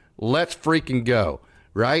yes. Let's freaking go,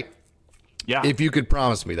 right? Yeah. If you could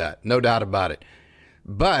promise me that, no doubt about it.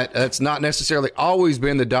 But that's not necessarily always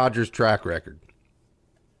been the Dodgers' track record.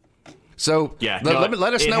 So let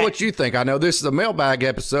us know what you think. I know this is a mailbag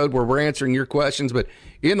episode where we're answering your questions, but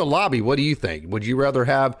in the lobby, what do you think? Would you rather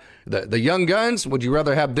have the young guns? Would you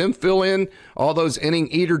rather have them fill in all those inning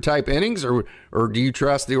eater type innings, or do you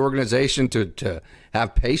trust the organization to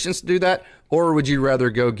have patience to do that? Or would you rather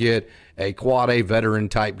go get a quad A veteran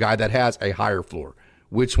type guy that has a higher floor?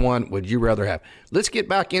 Which one would you rather have? Let's get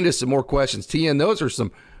back into some more questions. TN, those are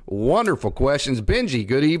some wonderful questions. Benji,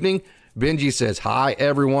 good evening. Benji says, hi,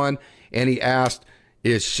 everyone. And he asked,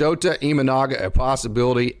 is Shota Imanaga a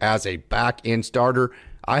possibility as a back-end starter?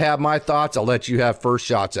 I have my thoughts. I'll let you have first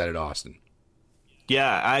shots at it, Austin.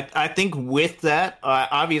 Yeah, I think with that,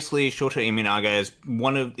 obviously Shota Imanaga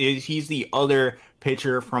is he's the other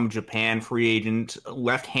pitcher from Japan, free agent,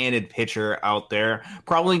 left-handed pitcher out there.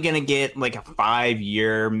 Probably going to get like a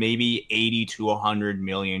 5-year, maybe $80 to $100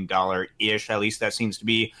 million ish. At least that seems to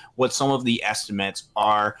be what some of the estimates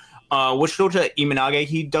are. With Shota Imanaga,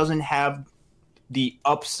 he doesn't have the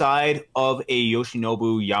upside of a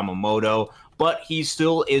Yoshinobu Yamamoto, but he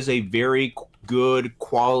still is a very good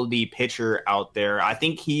quality pitcher out there. I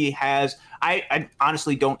think he has, I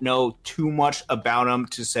honestly don't know too much about him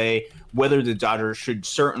to say whether the Dodgers should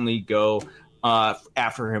certainly go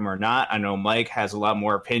after him or not. I know Mike has a lot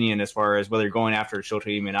more opinion as far as whether going after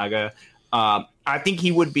Shota Imanaga. I think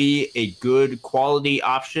he would be a good quality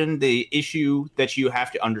option. The issue that you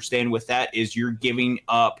have to understand with that is you're giving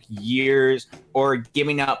up years or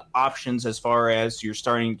giving up options as far as you're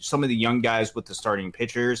starting some of the young guys with the starting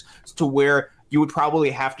pitchers to where you would probably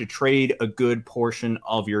have to trade a good portion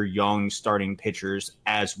of your young starting pitchers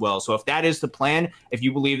as well. So if that is the plan, if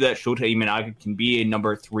you believe that Shota Imanaga can be a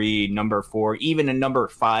number 3, number 4, even a number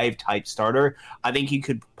 5 type starter, I think he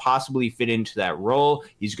could possibly fit into that role.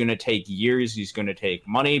 He's going to take years. He's going to take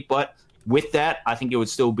money. But with that, I think it would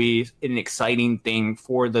still be an exciting thing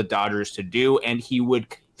for the Dodgers to do, and he would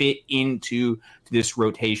fit into this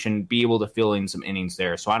rotation, be able to fill in some innings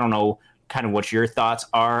there. So I don't know kind of what your thoughts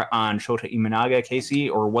are on Shota Imanaga, Casey,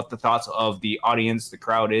 or what the thoughts of the audience, the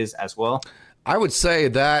crowd is as well. I would say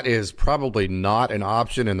that is probably not an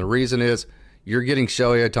option, and the reason is you're getting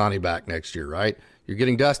Shohei Ohtani back next year, right? You're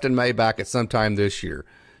getting Dustin May back at some time this year.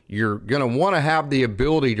 You're going to want to have the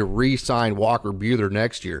ability to re-sign Walker Buehler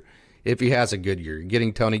next year if he has a good year. You're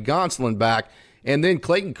getting Tony Gonsolin back, and then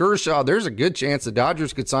Clayton Kershaw, there's a good chance the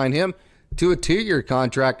Dodgers could sign him to a 2-year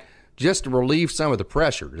contract just to relieve some of the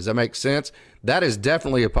pressure. Does that make sense? That is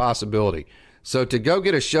definitely a possibility. So to go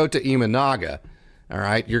get a Shota Imanaga, all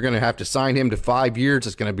right, you're going to have to sign him to 5 years.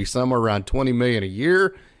 It's going to be somewhere around $20 million a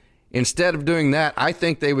year. Instead of doing that, I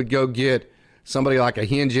think they would go get somebody like a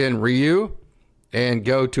Hyun-Jin Ryu and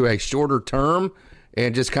go to a shorter term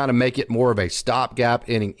and just kind of make it more of a stopgap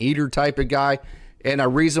inning eater type of guy. And a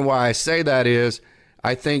reason why I say that is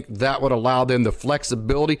I think that would allow them the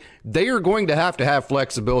flexibility. They are going to have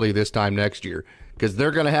flexibility this time next year because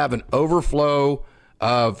they're going to have an overflow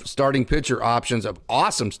of starting pitcher options, of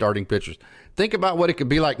awesome starting pitchers. Think about what it could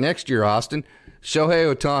be like next year, Austin.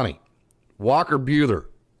 Shohei Ohtani, Walker Buehler,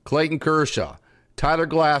 Clayton Kershaw, Tyler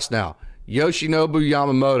Glasnow, Yoshinobu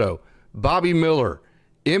Yamamoto, Bobby Miller,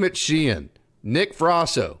 Emmett Sheehan, Nick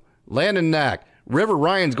Frasso, Landon Knack. River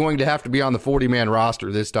Ryan's going to have to be on the 40-man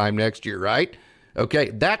roster this time next year, right? Okay,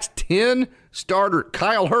 that's 10 starter.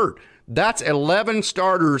 Kyle Hurt, that's 11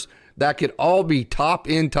 starters that could all be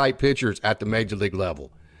top-end type pitchers at the major league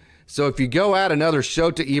level. So if you go add another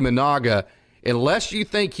Shota Imanaga, unless you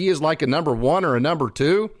think he is like a number 1 or a number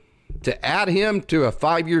 2, to add him to a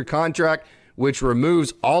 5-year contract, which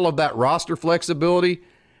removes all of that roster flexibility,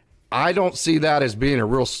 I don't see that as being a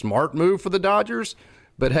real smart move for the Dodgers.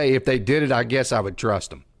 But, hey, if they did it, I guess I would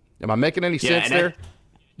trust them. Am I making any sense there?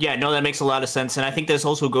 Yeah, no, that makes a lot of sense. And I think this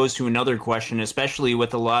also goes to another question, especially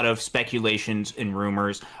with a lot of speculations and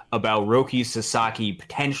rumors about Roki Sasaki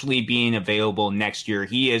potentially being available next year.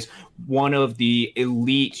 He is one of the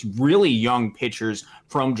elite, really young pitchers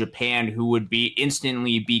from Japan who would be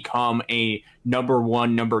instantly become a number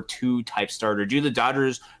 1, number 2 type starter. Do the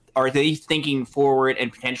Dodgers, are they thinking forward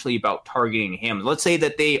and potentially about targeting him? Let's say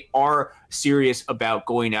that they are serious about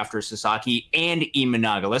going after Sasaki and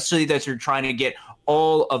Imanaga. Let's say that you're trying to get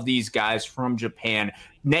all of these guys from Japan.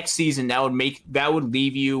 Next season, that would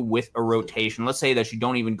leave you with a rotation. Let's say that you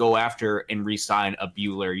don't even go after and re-sign a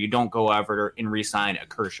Buehler. You don't go after and re-sign a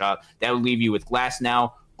Kershaw. That would leave you with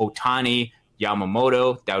Glasnow, Ohtani,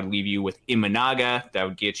 Yamamoto. That would leave you with Imanaga. That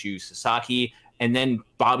would get you Sasaki. And then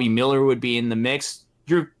Bobby Miller would be in the mix.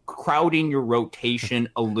 You're crowding your rotation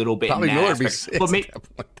a little bit. Bobby Miller would be sick.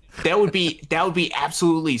 That would be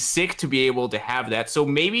absolutely sick to be able to have that. So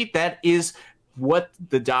maybe that is what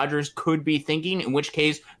the Dodgers could be thinking, in which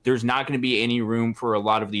case there's not going to be any room for a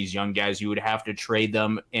lot of these young guys. You would have to trade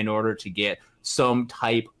them in order to get some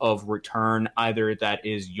type of return, either that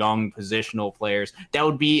is young positional players. That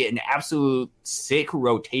would be an absolute sick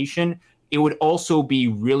rotation. It would also be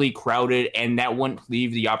really crowded, and that wouldn't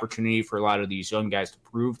leave the opportunity for a lot of these young guys to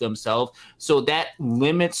prove themselves. So that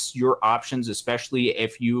limits your options, especially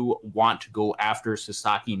if you want to go after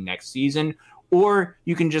Sasaki next season. Or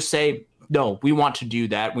you can just say, no, we want to do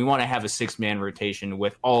that. We want to have a 6-man rotation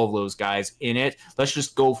with all of those guys in it. Let's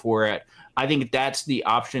just go for it. I think that's the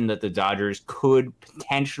option that the Dodgers could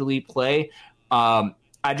potentially play. I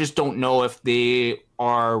just don't know if they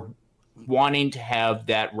are wanting to have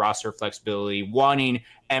that roster flexibility, wanting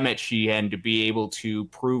Emmett Sheehan to be able to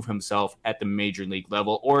prove himself at the major league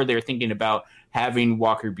level, or they're thinking about having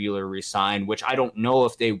Walker Buehler resign, which I don't know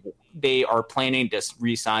if they are planning to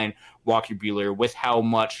resign Walker Buehler with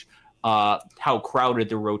how crowded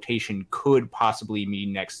the rotation could possibly be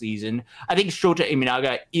next season. I think Shota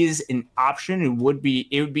Imanaga is an option. It would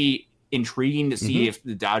be intriguing to see if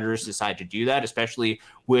the Dodgers decide to do that, especially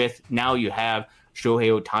with now you have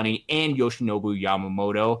Shohei Ohtani and Yoshinobu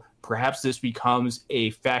Yamamoto. Perhaps this becomes a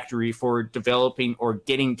factory for developing or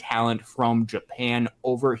getting talent from Japan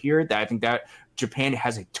over here. I think that Japan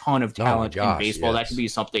has a ton of talent in baseball. Yes. That could be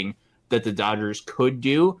something that the Dodgers could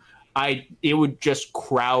do. It would just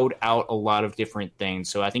crowd out a lot of different things.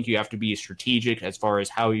 So I think you have to be strategic as far as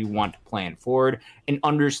how you want to plan forward and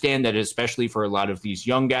understand that, especially for a lot of these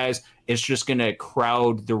young guys, it's just going to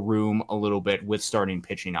crowd the room a little bit with starting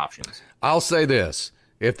pitching options. I'll say this.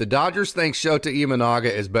 If the Dodgers think Shota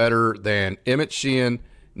Imanaga is better than Emmett Sheehan,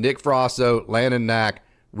 Nick Frasso, Landon Knack,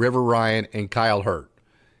 River Ryan, and Kyle Hurt,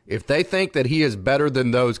 if they think that he is better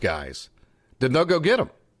than those guys, then they'll go get him.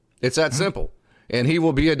 It's that simple. And he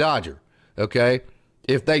will be a Dodger, okay?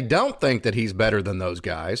 If they don't think that he's better than those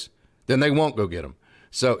guys, then they won't go get him.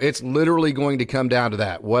 So it's literally going to come down to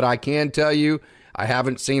that. What I can tell you, I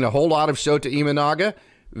haven't seen a whole lot of Shota Imanaga.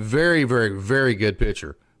 Very, very, very good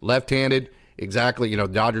pitcher. Left-handed, exactly.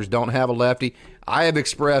 Dodgers don't have a lefty. I have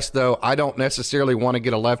expressed, though, I don't necessarily want to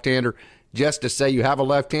get a left-hander just to say you have a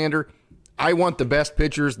left-hander. I want the best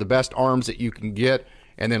pitchers, the best arms that you can get,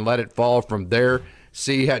 and then let it fall from there.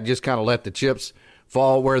 See, just kind of let the chips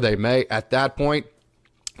fall where they may at that point.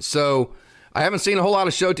 So I haven't seen a whole lot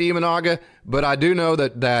of Shota Imanaga, but I do know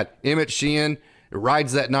that Emmett Sheehan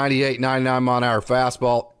rides that 98, 99 mile-an-hour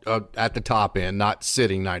fastball at the top end, not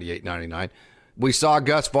sitting 98, 99. We saw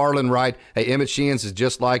Gus Varland ride. Hey, Emmett Sheehan's is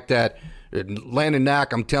just like that. Landon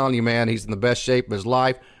Knack, I'm telling you, man, he's in the best shape of his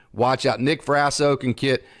life. Watch out. Nick Frasso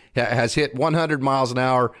has hit 100 miles an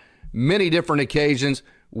hour many different occasions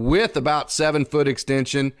with about 7-foot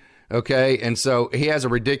extension, okay? And so he has a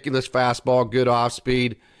ridiculous fastball, good off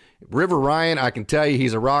speed. River Ryan, I can tell you,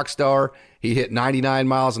 he's a rock star. He hit 99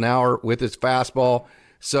 miles an hour with his fastball.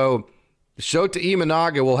 So Shota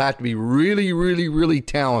Imanaga will have to be really, really, really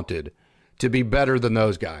talented to be better than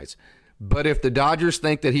those guys. But if the Dodgers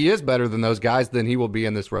think that he is better than those guys, then he will be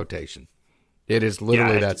in this rotation. It is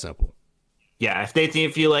literally that simple. Yeah, if they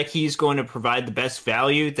feel like he's going to provide the best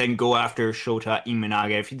value, then go after Shota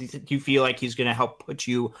Imanaga. If you feel like he's going to help put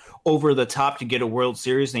you over the top to get a World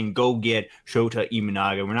Series, then go get Shota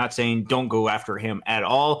Imanaga. We're not saying don't go after him at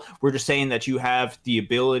all. We're just saying that you have the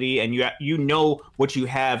ability and you know what you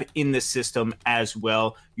have in the system as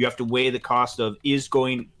well. You have to weigh the cost of, is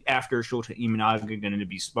going after Shota Imanaga going to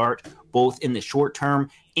be smart, both in the short term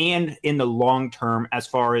and in the long term as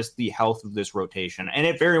far as the health of this rotation. And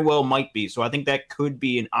it very well might be. So I think that could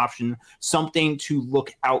be an option, something to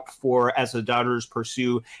look out for as the Dodgers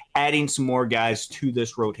pursue adding some more guys to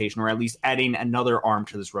this rotation, or at least adding another arm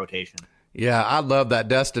to this rotation. Yeah, I love that.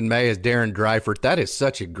 Dustin May is Darren Dreifert. That is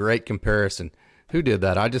such a great comparison. Who did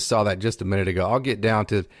that? I just saw that just a minute ago. I'll get down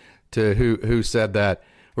to who said that.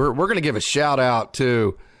 We're going to give a shout out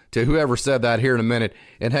to whoever said that here in a minute.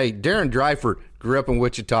 And hey, Darren Dreifert grew up in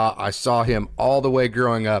Wichita. I saw him all the way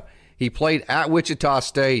growing up. He played at Wichita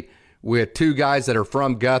State with two guys that are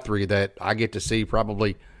from Guthrie that I get to see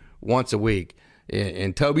probably once a week.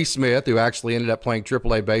 And Toby Smith, who actually ended up playing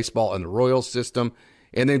AAA baseball in the Royals system,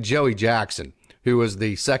 and then Joey Jackson, who was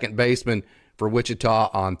the second baseman for Wichita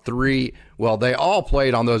on three. Well, they all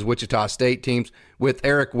played on those Wichita State teams with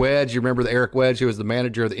Eric Wedge. You remember the Eric Wedge, who was the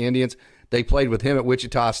manager of the Indians? They played with him at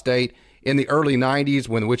Wichita State in the early 90s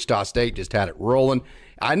when Wichita State just had it rolling.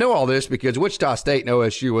 I know all this because Wichita State and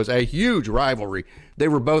OSU was a huge rivalry. They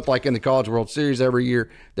were both like in the College World Series every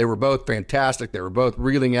year. They were both fantastic. They were both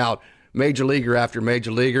reeling out major leaguer after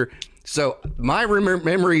major leaguer. So my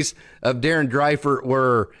memories of Darren Dreifert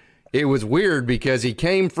were, it was weird because he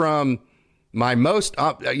came from my most,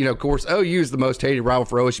 of course, OU is the most hated rival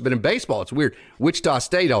for OSU, but in baseball, it's weird. Wichita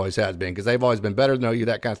State always has been because they've always been better than OU,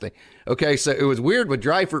 that kind of thing. Okay, so it was weird with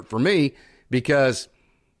Dreifert for me because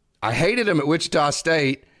I hated him at Wichita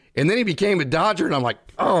State, and then he became a Dodger, and I'm like,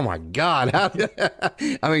 oh, my God. How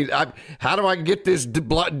do I get this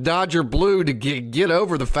Dodger blue to get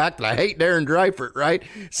over the fact that I hate Darren Dreifert, right?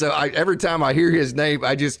 So every time I hear his name,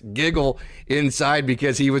 I just giggle inside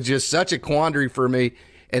because he was just such a quandary for me.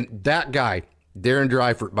 And that guy, Darren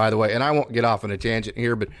Dreifert, by the way, and I won't get off on a tangent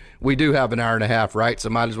here, but we do have an hour and a half, right? So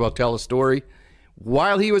might as well tell a story.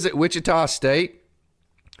 While he was at Wichita State,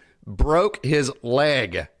 broke his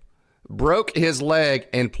leg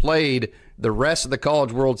and played the rest of the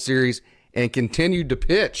College World Series and continued to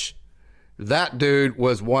pitch. That dude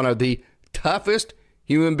was one of the toughest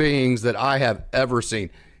human beings that I have ever seen.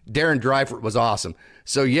 Darren Dreifert was awesome.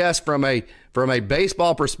 So yes, from a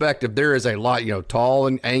baseball perspective, there is a lot, tall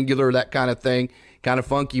and angular, that kind of thing, kind of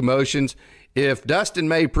funky motions. If Dustin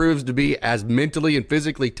May proves to be as mentally and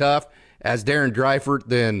physically tough as Darren Dreifert,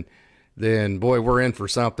 then boy, we're in for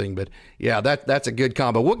something. But yeah, that's a good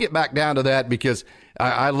combo. We'll get back down to that because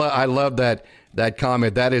I love that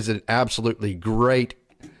comment. That is an absolutely great.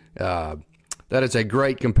 That is a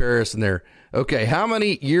great comparison there. Okay, how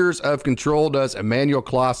many years of control does Emmanuel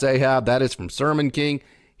Clase have? That is from Sermon King.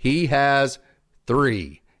 He has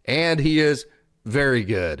 3, and he is very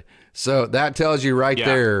good. So that tells you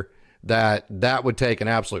there that would take an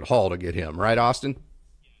absolute haul to get him, right, Austin?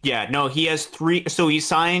 Yeah, no, he has 3. So he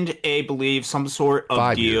signed, I believe, some sort of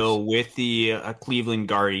 5 deal with the Cleveland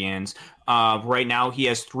Guardians. Right now, he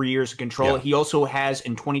has 3 years of control. Yeah. He also has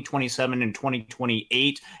in 2027 and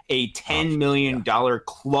 2028 a $10 million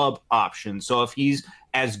club option. So if he's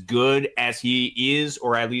as good as he is,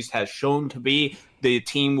 or at least has shown to be, the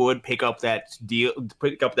team would pick up that deal,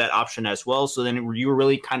 pick up that option as well. So then you were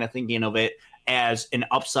really kind of thinking of it as an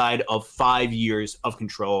upside of 5 years of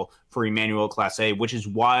control for Emmanuel Clase, which is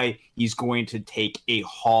why he's going to take a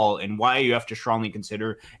haul, and why you have to strongly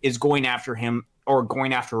consider is going after him or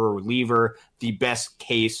going after a reliever the best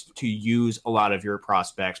case to use a lot of your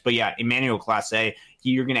prospects. But yeah, Emmanuel Clase,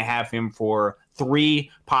 you're going to have him for 3,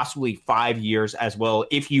 possibly 5 years as well,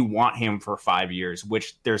 if you want him for 5 years,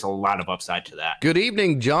 which there's a lot of upside to that. Good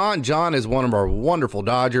evening, John. John is one of our wonderful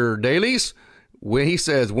Dodger dailies. When he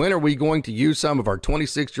says, when are we going to use some of our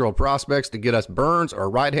 26-year-old prospects to get us Burns, our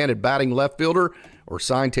right-handed batting left fielder, or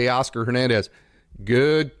sign Teoscar Hernandez?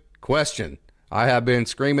 Good question. I have been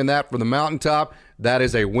screaming that from the mountaintop. That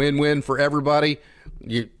is a win-win for everybody.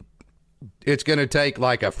 It's going to take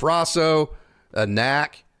like a Frasso, a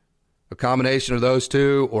Knack, a combination of those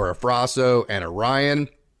two, or a Frasso and a Ryan.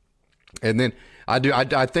 And then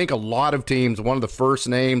I think a lot of teams, one of the first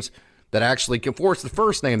names that actually can force the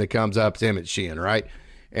first name that comes up is Emmett Sheehan, right?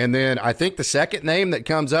 And then I think the second name that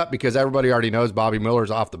comes up, because everybody already knows Bobby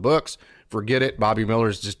Miller's off the books, forget it. Bobby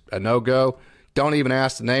Miller's just a no-go. Don't even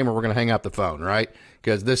ask the name or we're going to hang up the phone, right?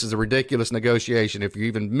 Because this is a ridiculous negotiation if you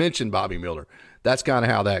even mention Bobby Miller. That's kind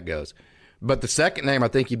of how that goes. But the second name, I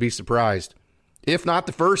think you'd be surprised. If not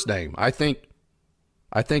the first name, I think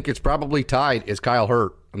it's probably tied, is Kyle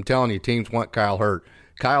Hurt. I'm telling you, teams want Kyle Hurt.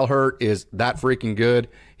 Kyle Hurt is that freaking good.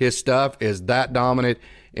 His stuff is that dominant.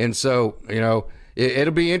 And so,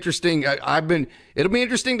 it'll be interesting. It'll be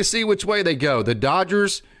interesting to see which way they go. The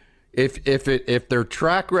Dodgers, if their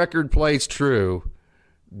track record plays true,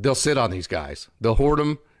 they'll sit on these guys. They'll hoard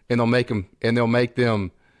them and they'll make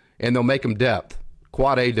them depth,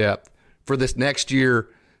 quad A depth for this next year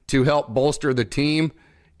to help bolster the team.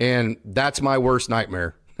 And that's my worst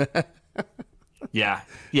nightmare. Yeah,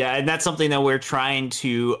 and that's something that we're trying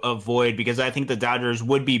to avoid, because I think the Dodgers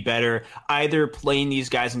would be better either playing these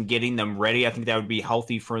guys and getting them ready. I think that would be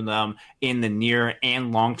healthy for them in the near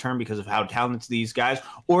and long term because of how talented these guys,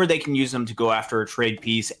 or they can use them to go after a trade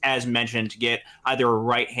piece, as mentioned, to get either a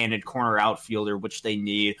right-handed corner outfielder, which they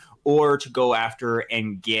need, or to go after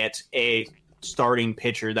and get a starting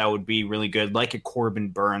pitcher that would be really good, like a Corbin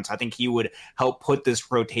Burns. I think he would help put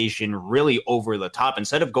this rotation really over the top.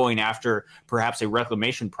 Instead of going after perhaps a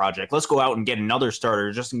reclamation project, let's go out and get another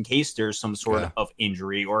starter just in case there's some sort of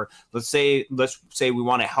injury. Or let's say we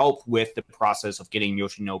want to help with the process of getting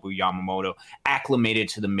Yoshinobu Yamamoto acclimated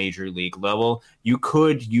to the major league level. You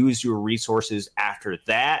could use your resources after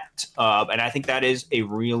that. And I think that is a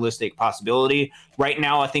realistic possibility. Right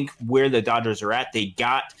now, I think where the Dodgers are at, they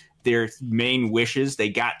got their main wishes. They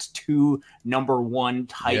got 2 number 1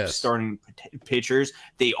 type starting pitchers.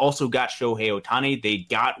 They also got Shohei Ohtani. They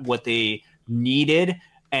got what they needed.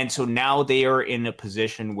 And so now they are in a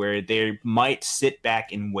position where they might sit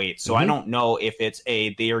back and wait. So I don't know if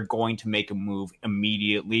they are going to make a move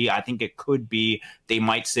immediately. I think it could be they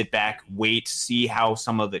might sit back, wait, see how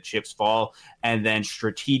some of the chips fall, and then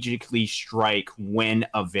strategically strike when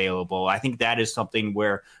available. I think that is something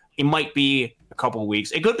where it might be a couple of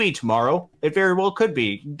weeks. It could be tomorrow. It very well could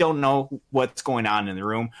be. Don't know what's going on in the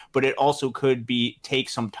room, but it also could take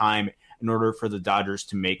some time in order for the Dodgers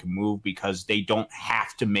to make a move, because they don't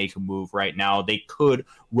have to make a move right now. They could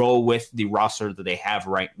roll with the roster that they have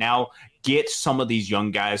right now, get some of these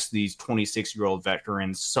young guys, these 26-year-old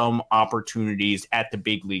veterans, some opportunities at the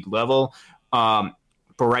big league level. But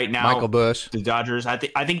right now, Michael Busch, the Dodgers, I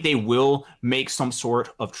think they will make some sort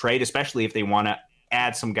of trade, especially if they want to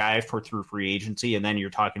add some guy through free agency. And then you're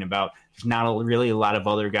talking about there's not really a lot of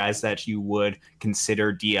other guys that you would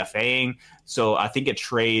consider DFAing. So I think a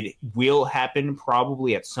trade will happen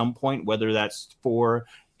probably at some point, whether that's for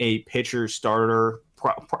a pitcher starter.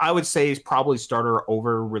 I would say probably starter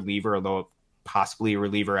over reliever, although possibly a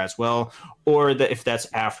reliever as well, or if that's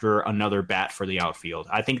after another bat for the outfield.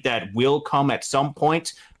 I think that will come at some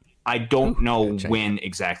point. I don't know when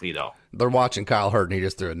exactly, though. They're watching Kyle Hurt, and he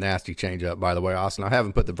just threw a nasty changeup, by the way, Austin. I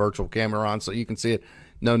haven't put the virtual camera on so you can see it.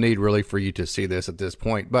 No need really for you to see this at this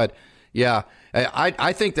point. But, yeah,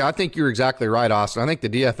 I think you're exactly right, Austin. I think the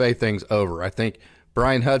DFA thing's over. I think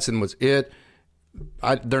Brian Hudson was it.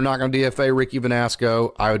 They're not going to DFA Ricky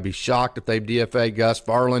Vanasco. I would be shocked if they DFA Gus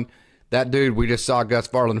Farland. That dude, we just saw Gus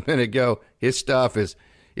Farland a minute ago. His stuff is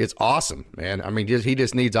awesome, man. I mean, he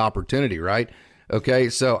just needs opportunity, right? Okay,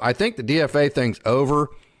 so I think the DFA thing's over.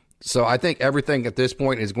 So I think everything at this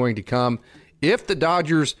point is going to come. If the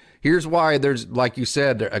Dodgers, here's why there's, like you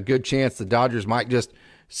said, a good chance the Dodgers might just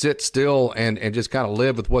sit still and just kind of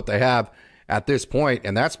live with what they have at this point.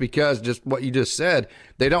 And that's because just what you just said,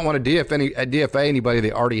 they don't want to DFA anybody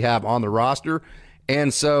they already have on the roster.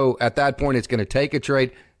 And so at that point, it's going to take a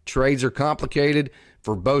trade. Trades are complicated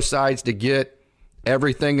for both sides to get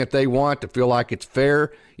everything that they want to feel like it's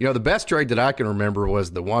fair. You know, the best trade that I can remember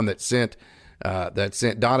was the one that sent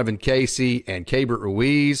Donovan Casey and Keibert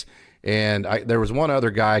Ruiz, and there was one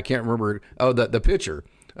other guy, I can't remember. Oh, the pitcher,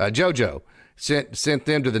 JoJo, sent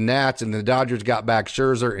them to the Nats, and the Dodgers got back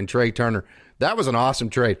Scherzer and Trey Turner. That was an awesome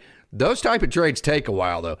trade. Those type of trades take a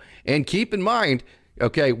while, though. And keep in mind,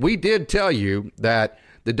 okay, we did tell you that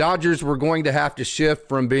the Dodgers were going to have to shift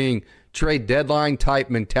from being trade deadline type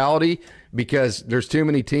mentality because there's too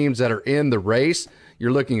many teams that are in the race.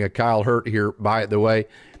 You're looking at Kyle Hurt here, by the way.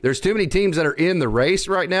 There's too many teams that are in the race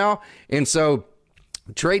right now. And so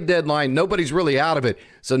trade deadline, nobody's really out of it.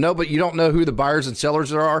 So you don't know who the buyers and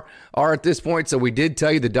sellers are at this point. So we did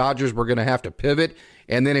tell you the Dodgers were going to have to pivot.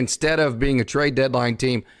 And then instead of being a trade deadline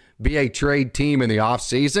team, be a trade team in the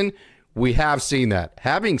offseason. We have seen that.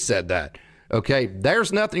 Having said that, okay,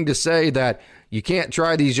 there's nothing to say that you can't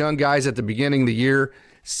try these young guys at the beginning of the year,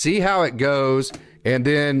 see how it goes, and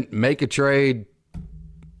then make a trade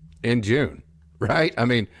in June, right? I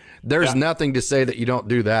mean, there's nothing to say that you don't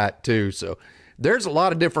do that too. So there's a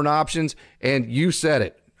lot of different options, and you said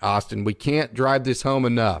it, Austin. We can't drive this home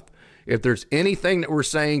enough. If there's anything that we're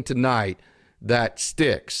saying tonight that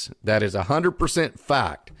sticks, that is 100%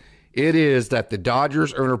 fact, it is that the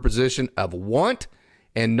Dodgers are in a position of want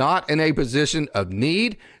and not in a position of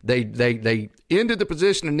need. They ended the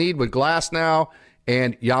position of need with Glasnow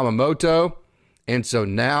and Yamamoto, and so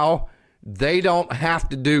now they don't have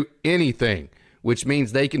to do anything, which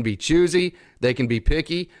means they can be choosy, they can be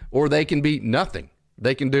picky, or they can be nothing.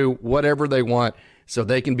 They can do whatever they want, so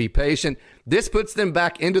they can be patient. This puts them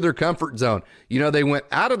back into their comfort zone. You know, they went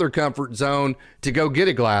out of their comfort zone to go get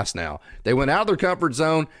a Glasnow. They went out of their comfort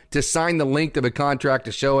zone to sign the length of a contract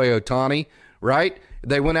to Shohei Ohtani, right?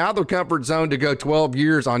 They went out of their comfort zone to go 12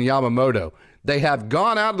 years on Yamamoto. They have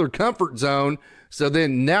gone out of their comfort zone, so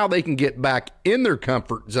then now they can get back in their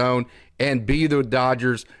comfort zone and be the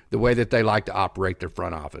Dodgers the way that they like to operate their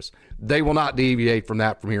front office. They will not deviate from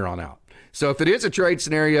that from here on out. So if it is a trade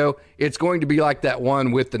scenario, it's going to be like that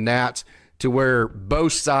one with the Nats, to where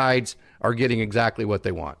both sides are getting exactly what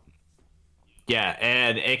they want. Yeah,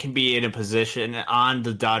 and it can be in a position on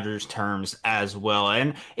the Dodgers' terms as well.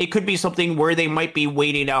 And it could be something where they might be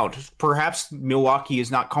waiting out. Perhaps Milwaukee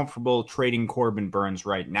is not comfortable trading Corbin Burns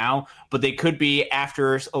right now, but they could be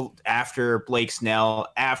after Blake Snell,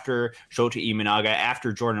 after Shota Imanaga,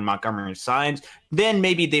 after Jordan Montgomery signs. Then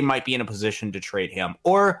maybe they might be in a position to trade him.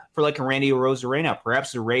 Or for like a Randy Arozarena,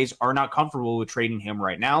 perhaps the Rays are not comfortable with trading him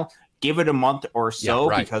right now. Give it a month or so,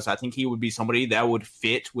 because I think he would be somebody that would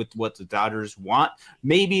fit with what the Dodgers want.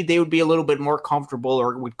 Maybe they would be a little bit more comfortable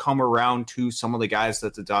or would come around to some of the guys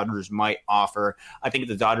that the Dodgers might offer. I think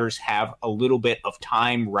the Dodgers have a little bit of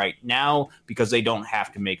time right now because they don't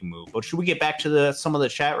have to make a move. But should we get back to some of the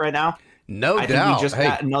chat right now? No doubt. Think we just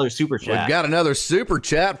got another super chat. We've got another super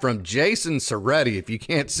chat from Jason Soretti. If you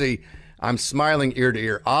can't see, I'm smiling ear to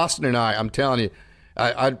ear. Austin and I'm telling you,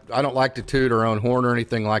 I don't like to toot our own horn or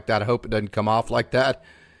anything like that. I hope it doesn't come off like that.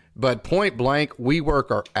 But point blank, we work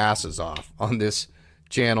our asses off on this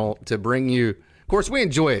channel to bring you. Of course, we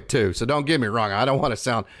enjoy it too, so don't get me wrong. I don't want to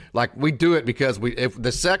sound like we do it because if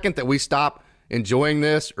the second that we stop enjoying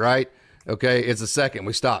this, right, okay, it's the second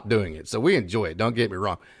we stop doing it. So we enjoy it, don't get me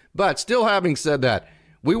wrong. But still, having said that,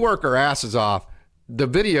 we work our asses off. The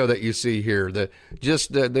video that you see here,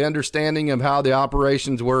 the understanding of how the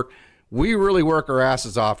operations work, we really work our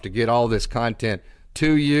asses off to get all this content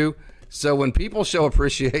to you. So when people show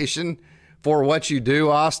appreciation for what you do,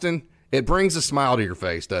 Austin, it brings a smile to your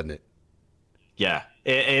face, doesn't it? Yeah,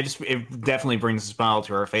 it definitely brings a smile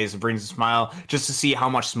to our face. It brings a smile just to see how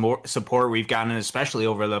much support we've gotten, especially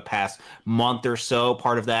over the past month or so.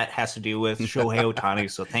 Part of that has to do with Shohei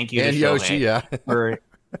Ohtani. So thank you to Shohei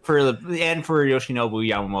for Yoshinobu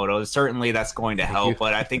Yamamoto. Certainly that's going to help,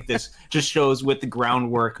 but I think this just shows with the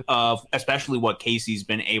groundwork of especially what Casey's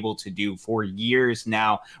been able to do for years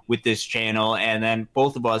now with this channel, and then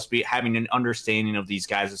both of us having an understanding of these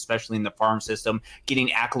guys, especially in the farm system,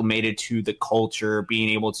 getting acclimated to the culture, being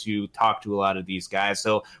able to talk to a lot of these guys.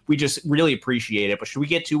 So we just really appreciate it. But should we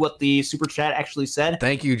get to what the super chat actually said?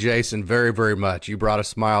 Thank you, Jason, very, very much. You brought a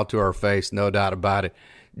smile to our face, no doubt about it.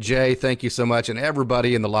 Jay, thank you so much. And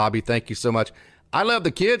everybody in the lobby, thank you so much. I love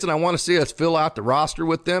the kids, and I want to see us fill out the roster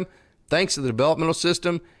with them. Thanks to the developmental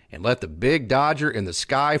system, and let the big Dodger in the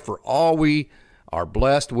sky for all we are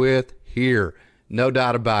blessed with here. No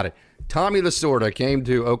doubt about it. Tommy Lasorda came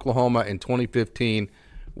to Oklahoma in 2015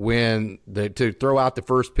 to throw out the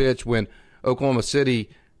first pitch when Oklahoma City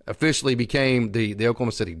officially became the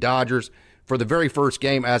Oklahoma City Dodgers. For the very first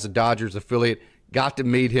game as a Dodgers affiliate, got to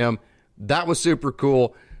meet him. That was super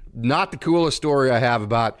cool. Not the coolest story I have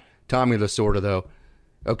about Tommy Lasorda, though.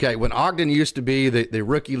 Okay, when Ogden used to be the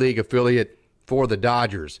rookie league affiliate for the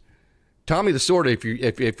Dodgers, Tommy Lasorda,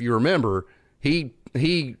 if you remember, he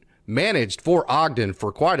managed for Ogden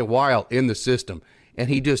for quite a while in the system, and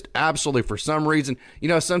he just absolutely, for some reason,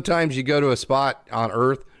 sometimes you go to a spot on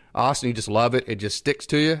Earth, Austin, you just love it. It just sticks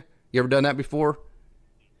to you. You ever done that before?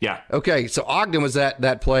 Yeah. Okay, so Ogden was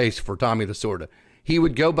that place for Tommy Lasorda. He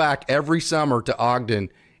would go back every summer to Ogden,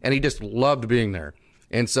 and he just loved being there.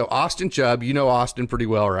 And so Austin Chubb, you know Austin pretty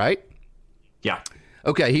well, right? Yeah.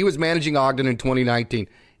 Okay, he was managing Ogden in 2019.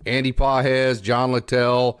 Andy Pajes, John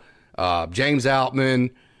Littell, James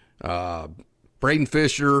Outman, Braden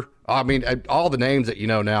Fisher. I mean, all the names that you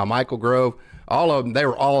know now, Michael Grove, all of them, they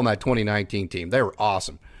were all on that 2019 team. They were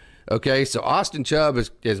awesome. Okay, so Austin Chubb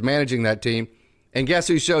is managing that team. And guess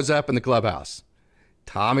who shows up in the clubhouse?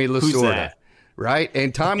 Tommy Lasorda. Who's that? Right?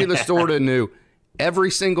 And Tommy Lasorda knew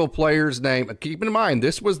every single player's name. Keep in mind,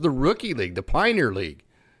 this was the rookie league, the Pioneer League.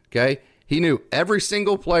 Okay? He knew every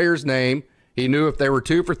single player's name. He knew if they were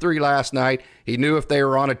 2 for 3 last night. He knew if they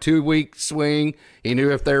were on a 2-week swing. He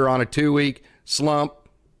knew if they were on a 2-week slump.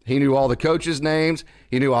 He knew all the coaches' names.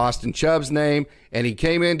 He knew Austin Chubb's name. And he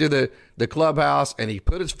came into the clubhouse, and he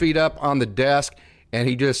put his feet up on the desk, and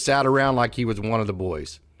he just sat around like he was one of the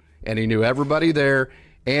boys. And he knew everybody there,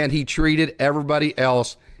 and he treated everybody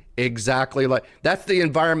else exactly like – that's the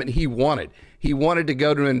environment he wanted. He wanted to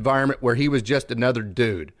go to an environment where he was just another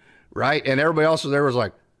dude, right? And everybody else was there was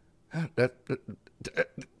like,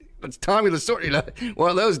 that's Tommy Lasorda.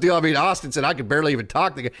 One of those deals. I mean, Austin said I could barely even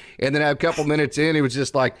talk to the guy. And then a couple minutes in, he was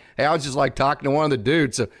just like, hey, I was just like talking to one of the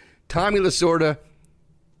dudes. So Tommy Lasorda,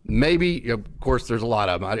 maybe, of course, there's a lot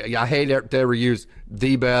of them. I hate to ever use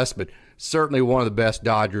the best, but certainly one of the best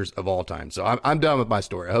Dodgers of all time. So I'm done with my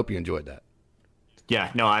story. I hope you enjoyed that.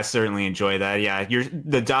 Yeah, no, I certainly enjoy that. Yeah,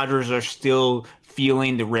 the Dodgers are still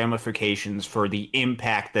feeling the ramifications for the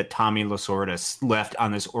impact that Tommy Lasorda left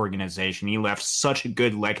on this organization. He left such a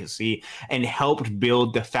good legacy and helped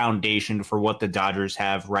build the foundation for what the Dodgers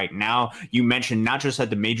have right now. You mentioned not just at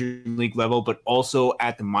the major league level, but also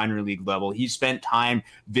at the minor league level. He spent time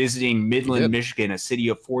visiting Midland, Michigan, a city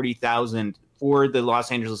of 40,000 for the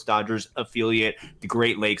Los Angeles Dodgers affiliate, the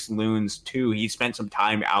Great Lakes Loons, too. He spent some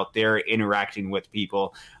time out there interacting with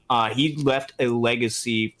people. He left a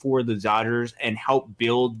legacy for the Dodgers and helped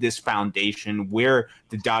build this foundation where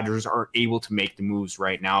the Dodgers are able to make the moves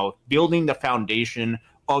right now, building the foundation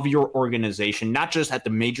of your organization, not just at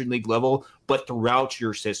the major league level, but throughout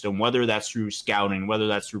your system, whether that's through scouting, whether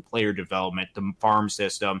that's through player development, the farm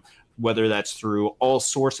system, whether that's through all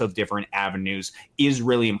sorts of different avenues, is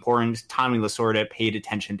really important. Tommy Lasorda paid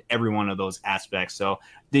attention to every one of those aspects. So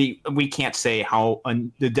we can't say how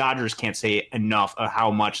the Dodgers can't say enough of how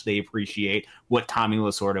much they appreciate what Tommy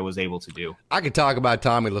Lasorda was able to do. I could talk about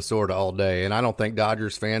Tommy Lasorda all day, and I don't think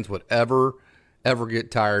Dodgers fans would ever get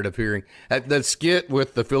tired of hearing that skit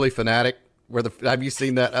with the Philly Fanatic. Have you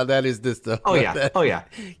seen that? That is this. Oh yeah.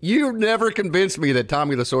 You never convinced me that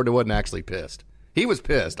Tommy Lasorda wasn't actually pissed. He was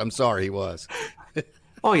pissed. I'm sorry, he was.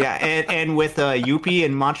 Oh yeah, and with Yuppie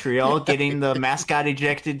in Montreal getting the mascot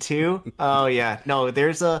ejected too. Oh yeah, no,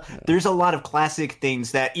 there's a lot of classic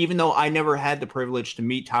things that, even though I never had the privilege to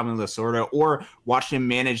meet Tommy Lasorda or watch him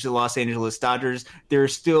manage the Los Angeles Dodgers,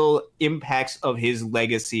 there's still impacts of his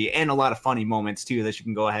legacy and a lot of funny moments too that you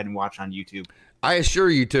can go ahead and watch on YouTube. I assure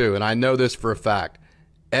you too, and I know this for a fact,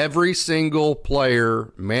 every single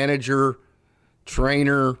player, manager,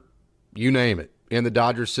 trainer, you name it, in the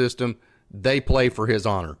Dodgers system, they play for his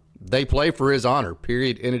honor. They play for his honor,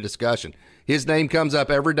 period, in a discussion. His name comes up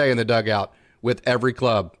every day in the dugout with every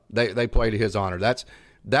club. They play to his honor. That's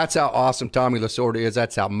how awesome Tommy Lasorda is.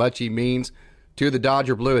 That's how much he means to the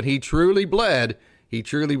Dodger Blue. And he truly bled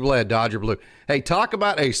Dodger Blue. Hey, talk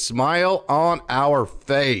about a smile on our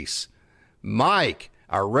face. Mike,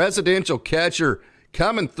 our residential catcher,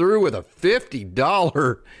 coming through with a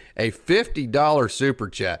 $50 super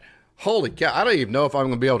chat. Holy cow, I don't even know if I'm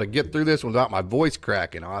going to be able to get through this without my voice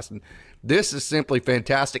cracking, Austin. This is simply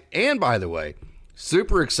fantastic. And by the way,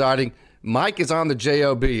 super exciting. Mike is on the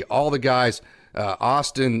JOB. All the guys,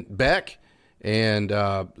 Austin Beck, and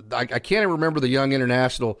I can't even remember the young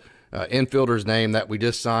international infielder's name that we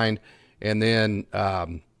just signed. And then,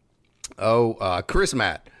 Chris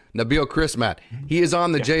Matt. Nabil Chrismat. He is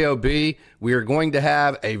on the JOB. We are going to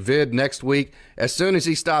have a vid next week as soon as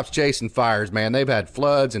he stops chasing fires, man. They've had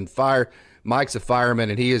floods and fire. Mike's a fireman,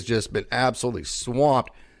 and he has just been absolutely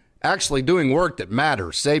swamped, actually doing work that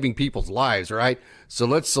matters, saving people's lives, right? So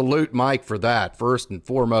let's salute Mike for that, first and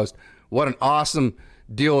foremost. What an awesome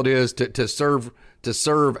deal it is to serve to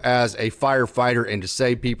serve as a firefighter and to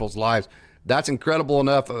save people's lives. That's incredible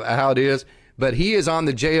enough of how it is. But he is on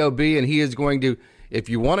the JOB, and he is going to, if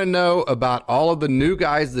you want to know about all of the new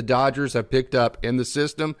guys the Dodgers have picked up in the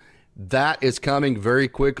system, that is coming very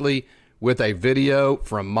quickly with a video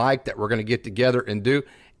from Mike that we're going to get together and do.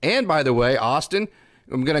 And by the way, Austin,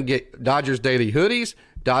 I'm going to get Dodgers Daily hoodies,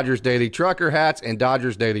 Dodgers Daily trucker hats, and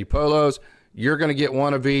Dodgers Daily polos. You're going to get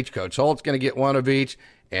one of each. Coach Holt's going to get one of each.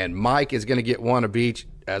 And Mike is going to get one of each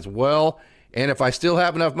as well. And if I still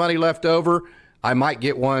have enough money left over, I might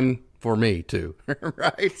get one for me too.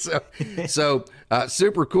 Right? So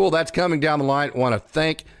super cool. That's coming down the line. I want to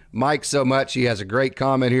thank Mike so much. He has a great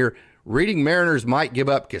comment here. Reading Mariners might give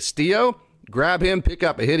up Castillo. Grab him, pick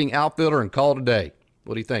up a hitting outfielder, and call it a day.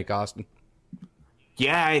 What do you think, Austin?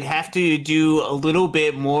 Yeah, I'd have to do a little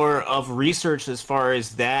bit more of research as far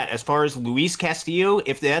as that. As far as Luis Castillo,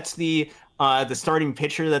 if that's the starting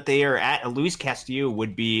pitcher that they are at, Luis Castillo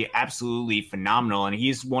would be absolutely phenomenal, and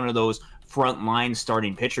he's one of those frontline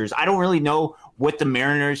starting pitchers. I don't really know what the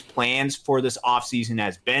Mariners' plans for this offseason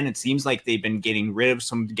has been. It seems like they've been getting rid of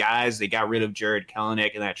some guys. They got rid of Jared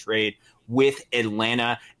Kelenic in that trade with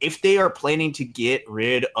Atlanta. If they are planning to get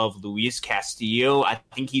rid of Luis Castillo, I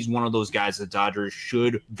think he's one of those guys the Dodgers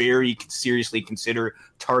should very seriously consider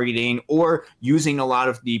targeting or using a lot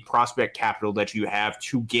of the prospect capital that you have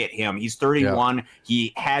to get him. He's 31. Yeah.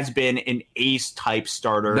 He has been an ace type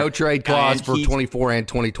starter. No trade clause for 24 and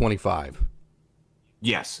 2025.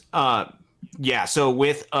 Yes. Yeah. So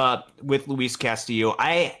with Luis Castillo,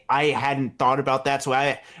 I hadn't thought about that. So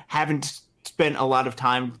I haven't spent a lot of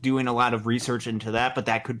time doing a lot of research into that, but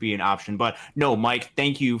that could be an option. But no, Mike,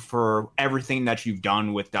 thank you for everything that you've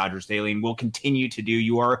done with Dodgers Daily and will continue to do.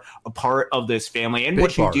 You are a part of this family, and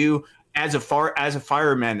what you do as a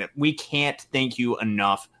fireman, we can't thank you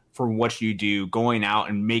enough for what you do, going out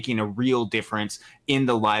and making a real difference in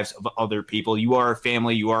the lives of other people. You are a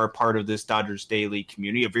family. You are a part of this Dodgers Daily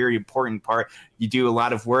community, a very important part. You do a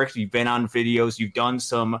lot of work. You've been on videos. You've done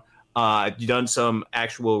some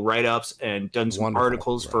actual write-ups and done some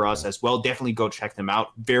articles for us as well. Definitely go check them out.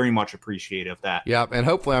 Very much appreciative of that. Yeah, and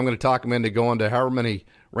hopefully I'm going to talk him into going to however many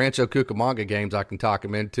Rancho Cucamonga games I can talk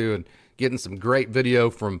him into and getting some great video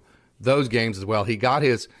from those games as well. He got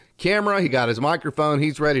his camera, he got his microphone,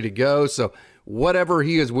 he's ready to go. So whatever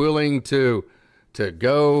he is willing to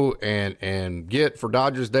go and get for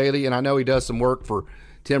Dodgers Daily, and I know he does some work for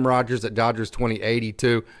Tim Rogers at Dodgers 2080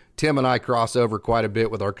 too. Tim and I cross over quite a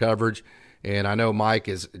bit with our coverage, and I know Mike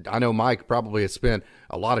probably has spent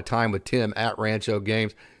a lot of time with Tim at Rancho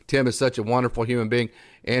games. Tim is such a wonderful human being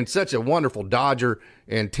and such a wonderful Dodger.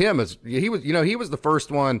 And Tim he was the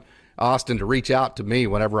first one, Austin, to reach out to me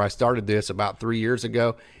whenever I started this about 3 years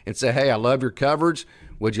ago and say, "Hey, I love your coverage.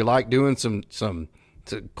 Would you like doing some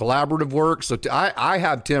collaborative work?" So I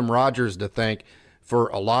have Tim Rogers to thank for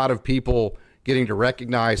a lot of people getting to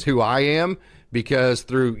recognize who I am, because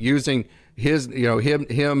through using his,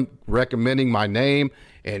 him recommending my name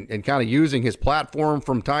and kind of using his platform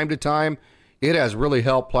from time to time, it has really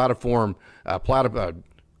helped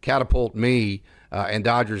catapult me and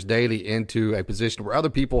Dodgers Daily into a position where other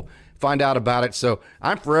people find out about it. So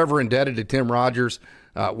I'm forever indebted to Tim Rogers,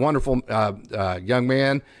 wonderful young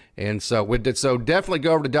man. And so definitely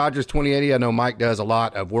go over to Dodgers 2080. I know Mike does a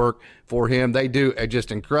lot of work for him. They do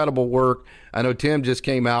just incredible work. I know Tim just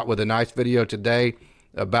came out with a nice video today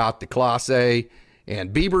about the Clase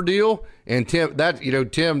and Bieber deal. And Tim,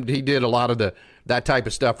 he did a lot of that type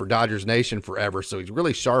of stuff for Dodgers Nation forever. So he's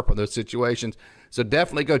really sharp on those situations. So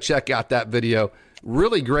definitely go check out that video.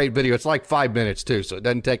 Really great video. It's like 5 minutes too, so it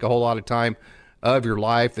doesn't take a whole lot of time of your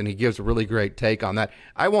life, and he gives a really great take on that.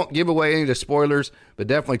 I won't give away any of the spoilers, but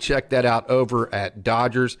definitely check that out over at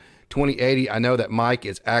Dodgers 2080. I know that Mike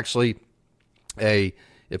is actually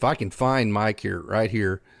if I can find Mike here, right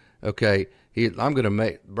here. Okay. He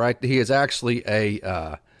is actually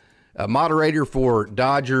a moderator for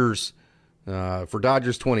Dodgers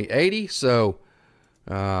 2080. So,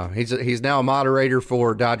 he's now a moderator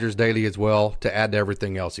for Dodgers Daily as well, to add to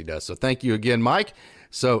everything else he does. So thank you again, Mike.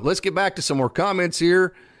 So let's get back to some more comments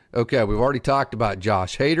here. Okay, we've already talked about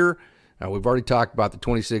Josh Hader. We've already talked about the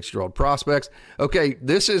 26-year-old prospects. Okay,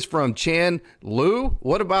 this is from Chan Liu.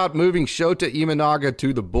 What about moving Shota Imanaga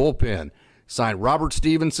to the bullpen? Sign Robert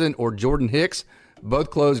Stevenson or Jordan Hicks. Both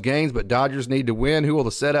close games, but Dodgers need to win. Who will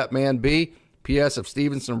the setup man be? P.S. If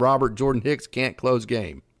Stevenson, Robert, Jordan Hicks can't close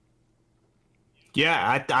game.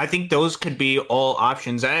 Yeah, I think those could be all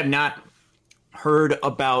options. I have not heard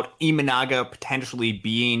about Imanaga potentially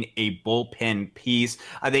being a bullpen piece.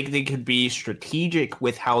 I think they could be strategic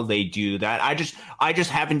with how they do that. I just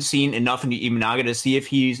haven't seen enough into Imanaga to see if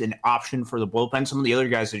he's an option for the bullpen. Some of the other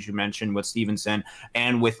guys that you mentioned with Stevenson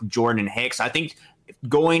and with Jordan Hicks, I think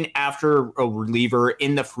going after a reliever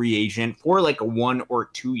in the free agent for like a 1 or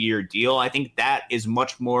 2 year deal, I think that is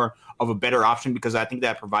much more of a better option, because I think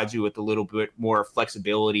that provides you with a little bit more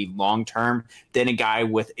flexibility long term than a guy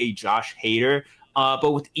with a Josh Hader.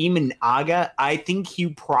 But with Imanaga, I think he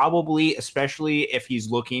probably, especially if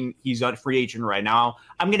he's on free agent right now,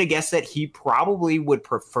 I'm going to guess that he probably would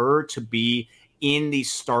prefer to be in the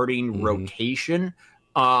starting rotation.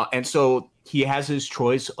 And so he has his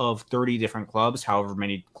choice of 30 different clubs, however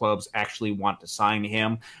many clubs actually want to sign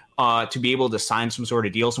him, to be able to sign some sort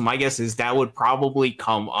of deal. So my guess is that would probably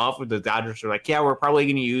come up with the Dodgers are like, yeah, we're probably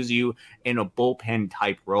going to use you in a bullpen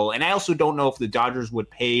type role. And I also don't know if the Dodgers would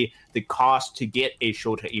pay the cost to get a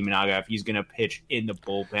Shota Imanaga if he's going to pitch in the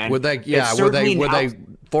bullpen. Would they? Yeah, would they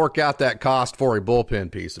fork out that cost for a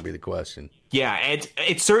bullpen piece? Would be the question. Yeah,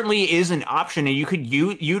 it certainly is an option, and you could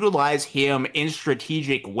utilize him in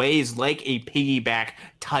strategic ways like a piggyback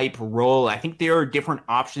type role. I think there are different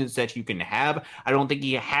options that you can have. I don't think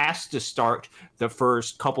he has to start the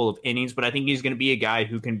first couple of innings, but I think he's going to be a guy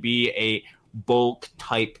who can be a bulk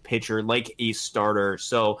type pitcher like a starter.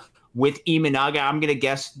 So with Imanaga, I'm going to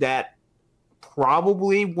guess that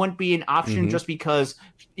probably wouldn't be an option just because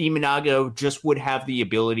Imanaga just would have the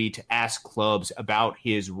ability to ask clubs about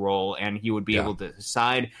his role and he would be able to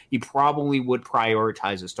decide. He probably would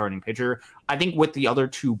prioritize a starting pitcher. I think with the other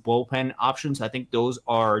two bullpen options, I think those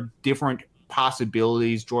are different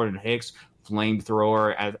possibilities. Jordan Hicks,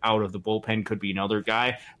 flamethrower out of the bullpen, could be another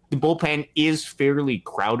guy. The bullpen is fairly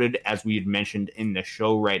crowded, as we had mentioned in the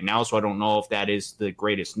show right now, so I don't know if that is the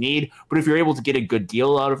greatest need. But if you're able to get a good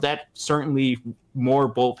deal out of that, certainly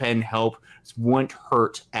more bullpen help wouldn't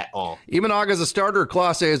hurt at all. Imanaga as a starter,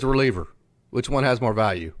 Clase as a reliever. Which one has more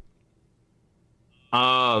value?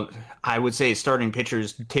 I would say starting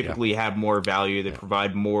pitchers typically have more value. They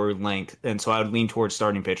provide more length, and so I would lean towards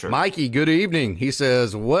starting pitcher. Mikey, good evening. He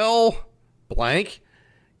says, well, blank.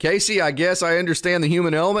 Casey, I guess I understand the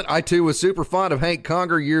human element. I, too, was super fond of Hank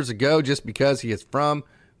Conger years ago just because he is from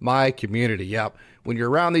my community. Yep. When you're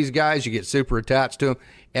around these guys, you get super attached to them.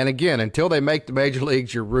 And, again, until they make the major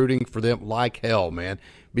leagues, you're rooting for them like hell, man,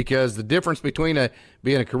 because the difference between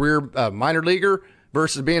being a career minor leaguer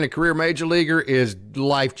versus being a career major leaguer is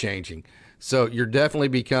life-changing. So you're definitely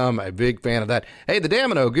become a big fan of that. Hey, the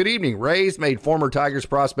Domino, good evening. Rays made former Tigers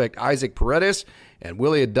prospect Isaac Paredes and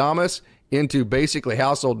Willie Adames into basically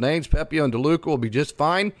household names. Pepio and DeLuca will be just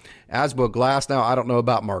fine. Asbo Glass now, I don't know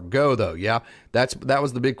about Margot, though. Yeah, that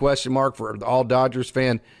was the big question mark for all Dodgers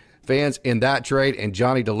fans in that trade. And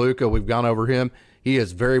Johnny DeLuca, we've gone over him. He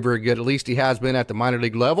is very, very good. At least he has been at the minor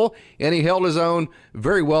league level, and he held his own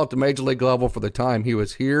very well at the major league level for the time he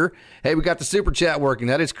was here. Hey, we got the super chat working.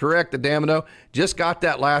 That is correct. The Domino just got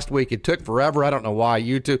that last week. It took forever. I don't know why.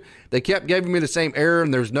 YouTube, they kept giving me the same error,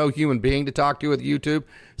 and there's no human being to talk to with YouTube.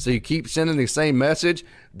 So you keep sending the same message.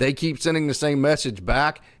 They keep sending the same message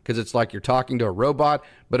back because it's like you're talking to a robot.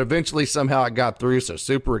 But eventually, somehow it got through. So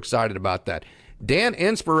super excited about that. Dan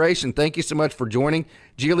Inspiration, thank you so much for joining.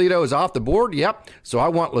 Giolito is off the board. Yep. So I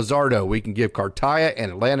want Luzardo. We can give Cartaya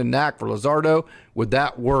and Landon Knack for Luzardo. Would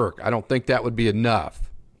that work? I don't think that would be enough.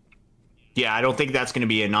 Yeah, I don't think that's going to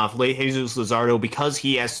be enough. Jesus Luzardo, because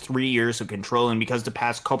he has 3 years of control and because the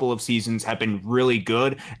past couple of seasons have been really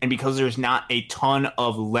good and because there's not a ton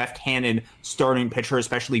of left-handed starting pitcher,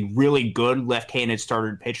 especially really good left-handed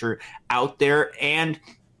starting pitcher out there, and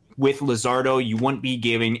with Luzardo, you wouldn't be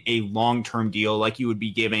giving a long-term deal like you would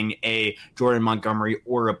be giving a Jordan Montgomery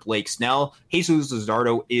or a Blake Snell. Jesus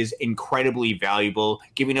Luzardo is incredibly valuable.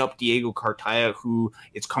 Giving up Diego Cartaya, who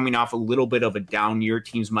is coming off a little bit of a down year,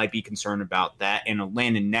 teams might be concerned about that, and a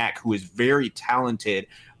Landon Knack, who is very talented.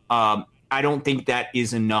 I don't think that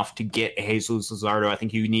is enough to get Jesus Luzardo. I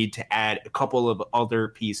think you need to add a couple of other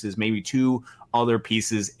pieces, maybe 2 other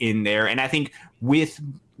pieces in there. And I think with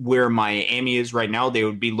where Miami is right now, they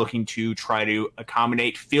would be looking to try to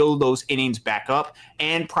accommodate, fill those innings back up,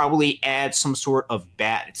 and probably add some sort of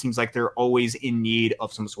bat. It seems like they're always in need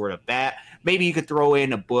of some sort of bat. Maybe you could throw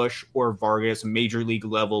in a Bush or Vargas, a major league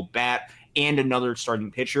level bat, and another starting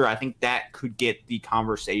pitcher. I think that could get the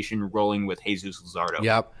conversation rolling with Jesus Luzardo.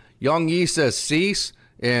 Yep. Young Yi says cease,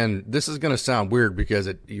 and this is going to sound weird because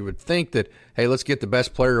you would think that, hey, let's get the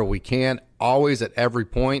best player we can, always at every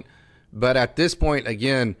point. But at this point,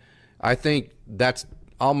 again, I think that's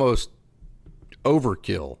almost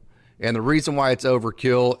overkill. And the reason why it's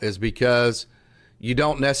overkill is because you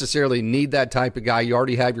don't necessarily need that type of guy. You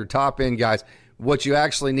already have your top end guys. What you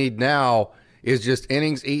actually need now is just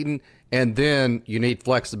innings eaten, and then you need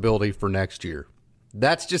flexibility for next year.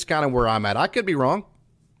 That's just kind of where I'm at. I could be wrong.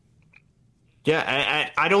 Yeah,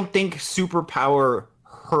 I don't think superpower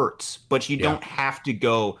hurts, but you don't have to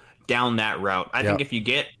go down that route. I think if you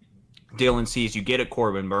get Dylan Cease, you get a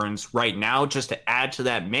Corbin Burns right now just to add to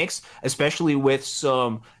that mix, especially with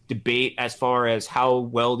some debate as far as how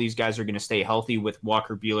well these guys are going to stay healthy with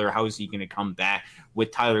Walker Buehler. How is he going to come back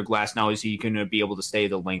with Tyler Glass? Now, is he going to be able to stay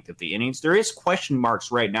the length of the innings? There is question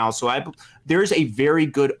marks right now. So there's a very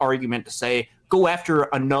good argument to say go after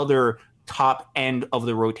another top end of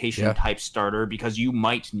the rotation type starter because you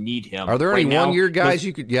might need him. Are there any 1 year guys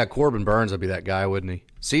you could? Yeah, Corbin Burns would be that guy, wouldn't he?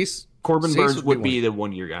 Cease? Corbin Burns would be the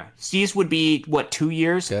 1 year guy. Cease would be, 2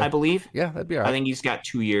 years, I believe? Yeah, that'd be all right. I think he's got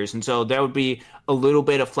 2 years. And so there would be a little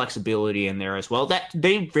bit of flexibility in there as well. That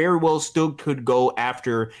they very well still could go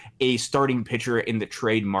after a starting pitcher in the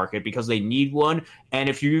trade market because they need one. And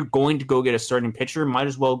if you're going to go get a starting pitcher, might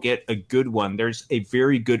as well get a good one. There's a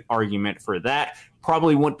very good argument for that.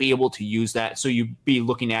 Probably won't be able to use that. So you'd be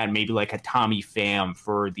looking at maybe like a Tommy Pham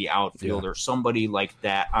for the outfield or somebody like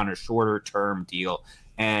that on a shorter term deal.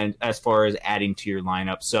 And as far as adding to your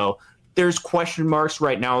lineup. So there's question marks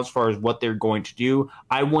right now as far as what they're going to do.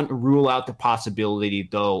 I wouldn't rule out the possibility,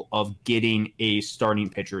 though, of getting a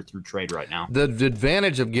starting pitcher through trade right now. The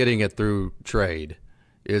advantage of getting it through trade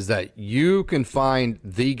is that you can find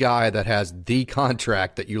the guy that has the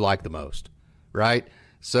contract that you like the most, right?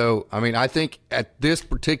 So, I mean, I think at this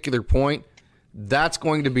particular point, that's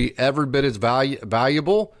going to be every bit as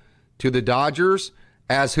valuable to the Dodgers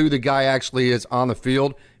as who the guy actually is on the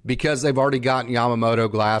field because they've already gotten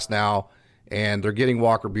Yamamoto, Glass now, and they're getting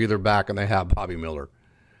Walker Buehler back, and they have Bobby Miller.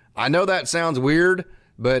 I know that sounds weird,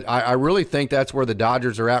 but I really think that's where the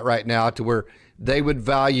Dodgers are at right now, to where they would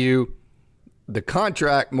value the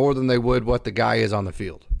contract more than they would what the guy is on the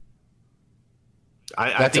field.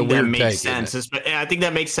 I think that makes sense. I think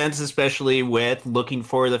that makes sense, especially with looking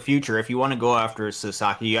for the future. If you want to go after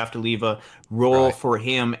Sasaki, you have to leave a role for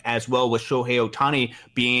him as well, with Shohei Ohtani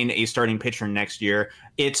being a starting pitcher next year.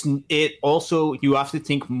 It also, you have to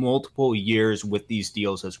think multiple years with these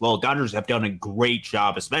deals as well. Dodgers have done a great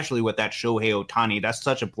job, especially with that Shohei Ohtani. That's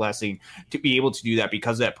such a blessing to be able to do that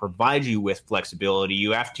because that provides you with flexibility.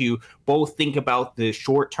 You have to both think about the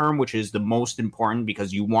short term, which is the most important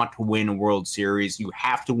because you want to win a World Series. You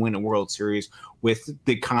have to win a World Series with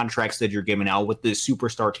the contracts that you're giving out, with the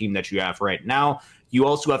superstar team that you have right now. You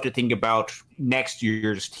also have to think about next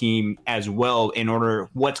year's team as well in order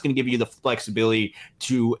what's going to give you the flexibility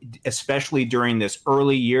to, especially during this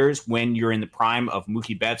early years when you're in the prime of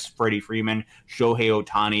Mookie Betts, Freddie Freeman, Shohei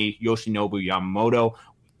Ohtani, Yoshinobu Yamamoto,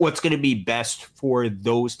 what's going to be best for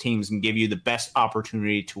those teams and give you the best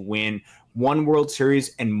opportunity to win one World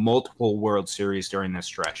Series and multiple World Series during this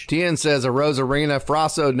stretch. TN says Arozarena,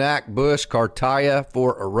 Frasso, Knack, Bush, Cartaya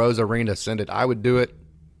for Arozarena. Send it. I would do it.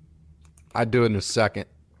 I'd do it in a second.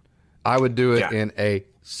 I would do it in a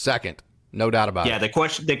second. No doubt about it. Yeah,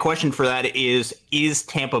 the question for that is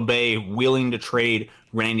Tampa Bay willing to trade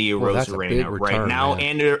Randy Arozarena right now?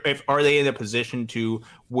 Man. And are they in a position to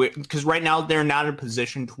 – because right now they're not in a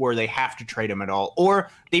position to where they have to trade him at all. Or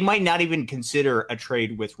they might not even consider a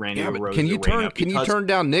trade with Randy Arozarena. Can you turn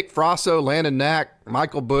down Nick Frasso, Landon Knack,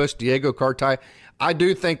 Michael Bush, Diego Cartaya? I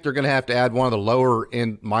do think they're going to have to add one of the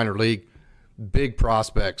lower-end minor league big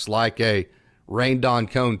prospects like a Randon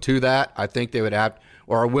Cone to that. I think they would have,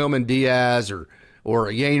 or a Wilman Diaz or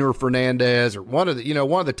a Yainer Fernandez or one of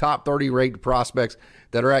the top 30 rated prospects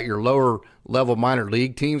that are at your lower level minor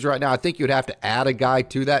league teams right now. I think you'd have to add a guy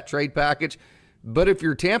to that trade package. But if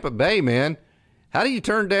you're Tampa Bay, man, how do you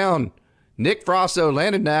turn down Nick Frasso,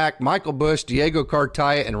 Landon Knack, Michael Bush, Diego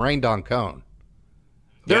Cartaya, and Randon Cone?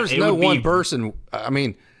 There's no one person. I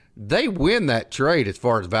mean, they win that trade as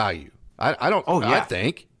far as value. I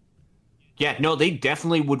think. Yeah, no, they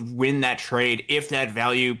definitely would win that trade if that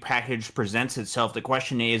value package presents itself. The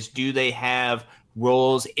question is, do they have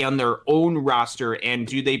roles in their own roster, and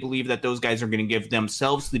do they believe that those guys are going to give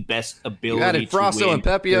themselves the best ability to win? You added Frasso and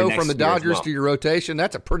Pepio from the Dodgers to your rotation.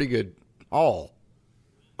 That's a pretty good haul.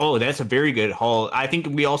 Oh, that's a very good haul. I think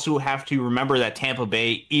we also have to remember that Tampa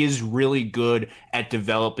Bay is really good at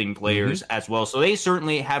developing players as well. So they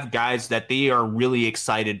certainly have guys that they are really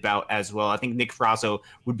excited about as well. I think Nick Frasso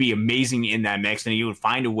would be amazing in that mix, and he would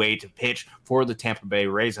find a way to pitch for the Tampa Bay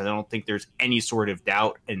Rays. I don't think there's any sort of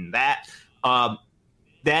doubt in that.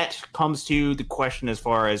 that comes to the question as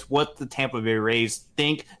far as what the Tampa Bay Rays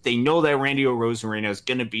think. They know that Randy Arozarena is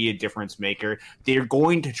going to be a difference maker. They're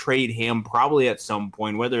going to trade him probably at some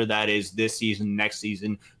point, whether that is this season, next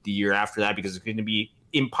season, the year after that, because it's going to be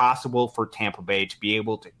impossible for Tampa Bay to be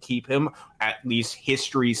able to keep him. At least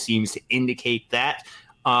history seems to indicate that.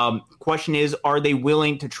 Question is, are they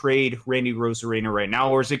willing to trade Randy Arozarena right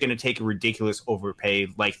now, or is it going to take a ridiculous overpay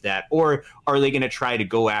like that? Or are they going to try to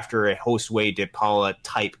go after a Josue De Paula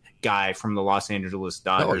type guy from the Los Angeles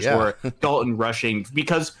Dodgers or Dalton Rushing?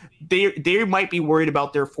 Because they might be worried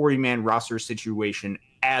about their 40-man roster situation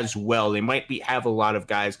as well. They might have a lot of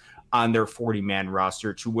guys on their 40-man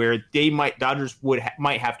roster to where Dodgers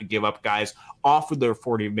might have to give up guys off of their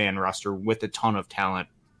 40-man roster with a ton of talent.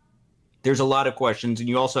 There's a lot of questions, and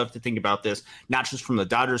you also have to think about this, not just from the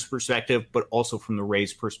Dodgers perspective, but also from the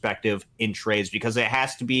Rays perspective in trades, because it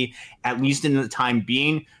has to be, at least in the time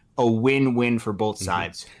being, a win-win for both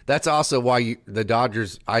sides. That's also why the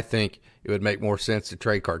Dodgers, I think it would make more sense to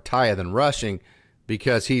trade Cartaya than Rushing,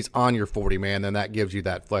 because he's on your 40-man, and that gives you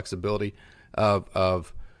that flexibility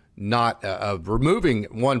of removing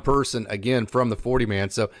one person, again, from the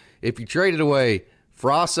 40-man. So if you traded away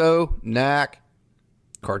Frasso, Knack,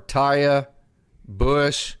 Cartaya,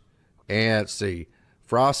 Bush, and let's see,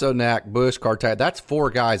 Frasso, Knack, Bush, Cartaya. That's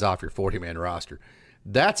 4 guys off your 40-man roster.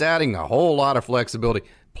 That's adding a whole lot of flexibility.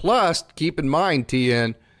 Plus, keep in mind,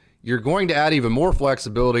 TN, you're going to add even more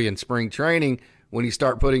flexibility in spring training when you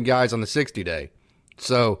start putting guys on the 60-day.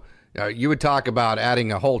 So you would talk about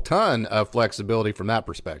adding a whole ton of flexibility from that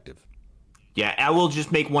perspective. Yeah, I will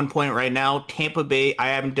just make one point right now. Tampa Bay, I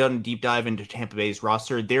haven't done a deep dive into Tampa Bay's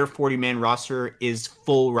roster. Their 40-man roster is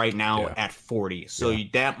full right now at 40. So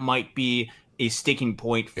that might be a sticking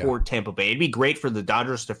point for Tampa Bay. It'd be great for the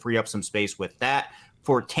Dodgers to free up some space with that.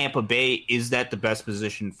 For Tampa Bay, is that the best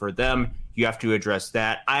position for them? You have to address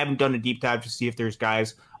that. I haven't done a deep dive to see if there's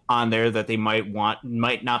guys on there that they might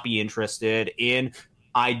not be interested in.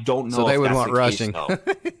 I don't know. So they if would that's want the Rushing. Case,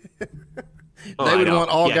 They would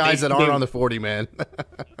want all guys that aren't on the 40, man.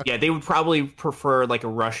 Yeah, they would probably prefer like a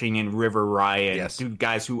Rushing and River Ryan,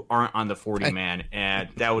 guys who aren't on the 40 man, and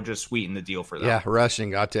that would just sweeten the deal for them. Yeah,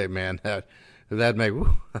 Rushing, I'll tell you, man, that'd make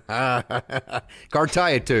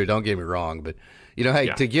Cartaya too. Don't get me wrong, but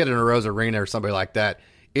to get in a Arozarena or somebody like that,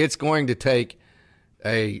 it's going to take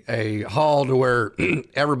a haul to where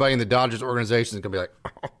everybody in the Dodgers organization is going to be like,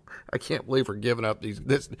 oh, I can't believe we're giving up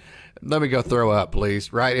this. Let me go throw up,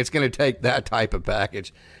 please. Right? It's going to take that type of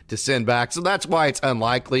package to send back. So that's why it's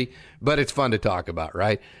unlikely, but it's fun to talk about,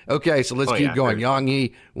 right? Okay, so let's keep going. Yang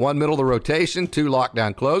Yi, 1 middle of the rotation, 2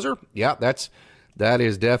 lockdown closer. Yeah, that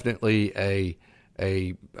is definitely a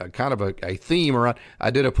kind of a theme around. I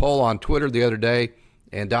did a poll on Twitter the other day,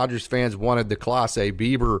 and Dodgers fans wanted the Clase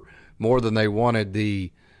Bieber more than they wanted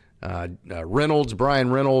the Reynolds, Brian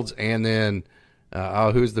Reynolds, and then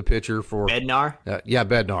who's the pitcher for Bednar?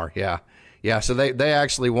 Bednar. Yeah. So they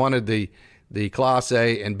actually wanted the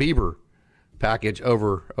Clase and Bieber package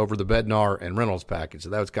over the Bednar and Reynolds package.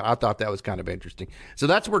 So I thought that was kind of interesting. So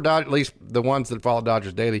that's where at least the ones that follow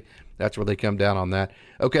Dodgers Daily, that's where they come down on that.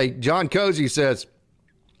 Okay, John Cozy says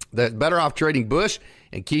that better off trading Bush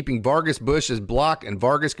and keeping Vargas. Bush is blocked, and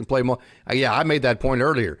Vargas can play more. Yeah, I made that point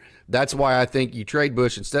earlier. That's why I think you trade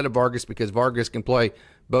Bush instead of Vargas, because Vargas can play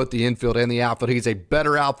both the infield and the outfield. He's a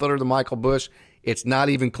better outfielder than Michael Bush. It's not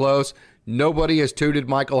even close. Nobody has tooted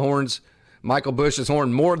Michael Bush's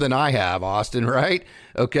horn more than I have, Austin, right?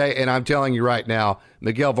 Okay, and I'm telling you right now,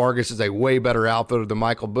 Miguel Vargas is a way better outfielder than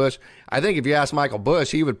Michael Bush. I think if you ask Michael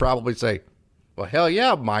Bush, he would probably say, well, hell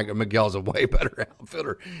yeah, Miguel's a way better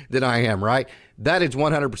outfielder than I am, right? That is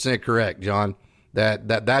 100% correct, John.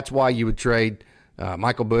 That's why you would trade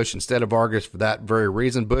Michael Bush instead of Vargas for that very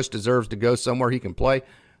reason. Bush deserves to go somewhere he can play.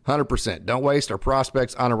 100%. Don't waste our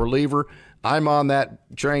prospects on a reliever. I'm on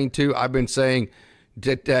that train too. I've been saying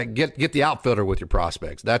get the outfielder with your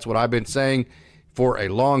prospects. That's what I've been saying for a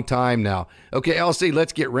long time now. Okay, LC,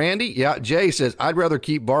 let's get Randy. Yeah, Jay says, I'd rather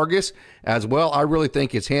keep Vargas as well. I really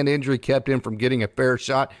think his hand injury kept him from getting a fair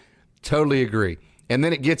shot. Totally agree. And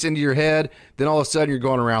then it gets into your head. Then all of a sudden you're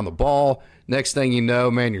going around the ball. Next thing you know,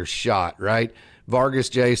 man, you're shot, right? Vargas,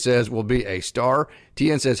 Jay says, will be a star.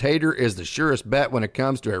 TN says, Hader is the surest bet when it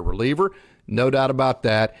comes to a reliever. No doubt about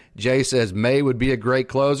that. Jay says, May would be a great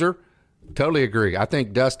closer. Totally agree. I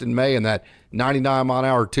think Dustin May and that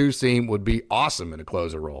 99-mile-an-hour two-seam would be awesome in a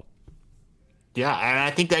closer role. Yeah, and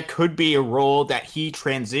I think that could be a role that he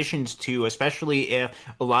transitions to, especially if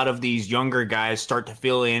a lot of these younger guys start to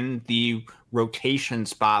fill in the rotation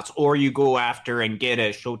spots, or you go after and get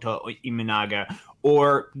a Shota Imanaga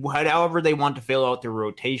or however they want to fill out their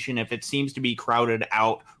rotation. If it seems to be crowded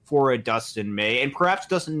out for a Dustin May, and perhaps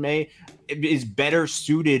Dustin May is better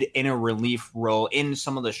suited in a relief role in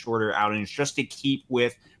some of the shorter outings just to keep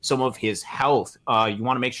with some of his health. You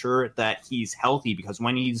want to make sure that he's healthy, because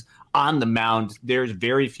when he's on the mound, there's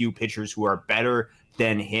very few pitchers who are better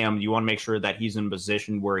than him. You want to make sure that he's in a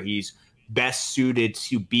position where he's best suited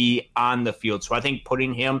to be on the field. So I think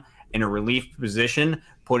putting him in a relief position,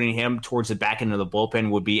 putting him towards the back end of the bullpen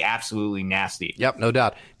would be absolutely nasty. Yep, no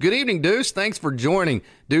doubt. Good evening, Deuce. Thanks for joining.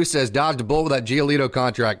 Deuce says, dodged a bullet with that Giolito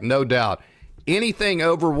contract. No doubt. Anything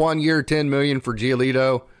over 1 year, $10 million for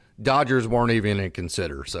Giolito, Dodgers weren't even going to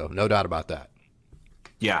consider. So no doubt about that.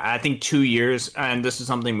 Yeah, I think 2 years, and this is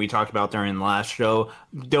something we talked about during the last show,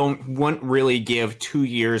 wouldn't really give 2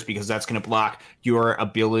 years, because that's going to block your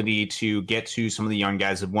ability to get to some of the young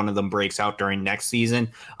guys if one of them breaks out during next season.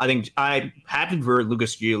 I think I'm happy for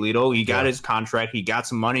Lucas Giolito. He got his contract. He got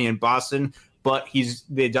some money in Boston, but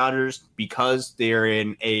the Dodgers, because they're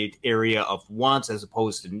in an area of wants as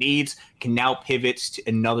opposed to needs, can now pivot to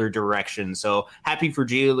another direction. So happy for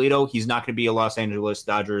Giolito. He's not going to be a Los Angeles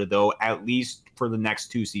Dodger, though, at least for the next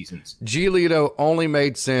 2 seasons. Giolito only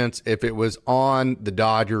made sense if it was on the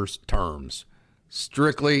Dodgers' terms,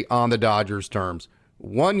 strictly on the Dodgers' terms.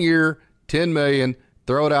 1 year, $10 million,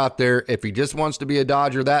 throw it out there. If he just wants to be a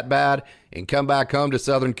Dodger that bad and come back home to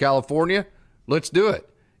Southern California, let's do it.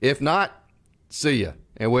 If not, see ya.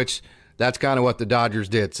 In which that's kind of what the Dodgers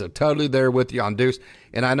did. So totally there with you on Deuce.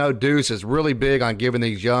 And I know Deuce is really big on giving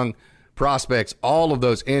these young prospects all of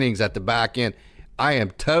those innings at the back end. I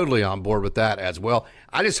am totally on board with that as well.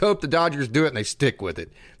 I just hope the Dodgers do it and they stick with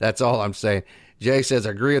it. That's all I'm saying. Jay says,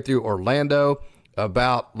 I agree with you, Orlando,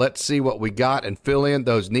 about let's see what we got and fill in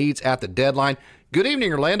those needs at the deadline. Good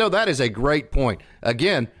evening, Orlando. That is a great point.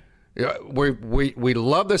 Again, we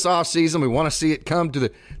love this offseason. We want to see it come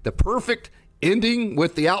to the perfect ending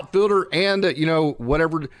with the outfielder and,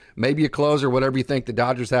 whatever, maybe a closer, whatever you think the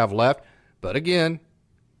Dodgers have left. But again,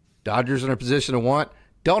 Dodgers in a position to want.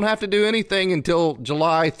 Don't have to do anything until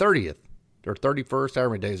July 30th or 31st,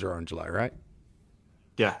 however many days are on July, right?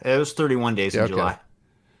 Yeah, it was 31 days in July.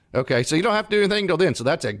 Okay, so you don't have to do anything until then. So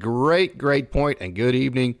that's a great, great point, and good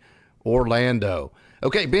evening, Orlando.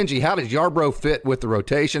 Okay, Benji, how does Yarbrough fit with the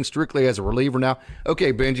rotation strictly as a reliever now?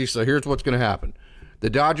 Okay, Benji, so here's what's going to happen.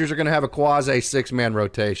 The Dodgers are going to have a quasi six-man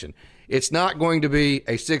rotation. It's not going to be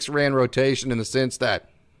a six-man rotation in the sense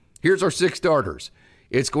that here's our 6 starters.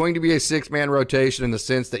 It's going to be a 6-man rotation in the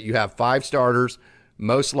sense that you have 5 starters.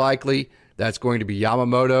 Most likely, that's going to be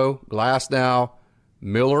Yamamoto, Glasnow,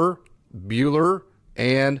 Miller, Buehler,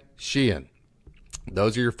 and Sheehan.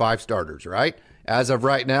 Those are your 5 starters, right? As of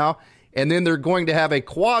right now. And then they're going to have a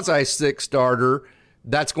quasi-6 starter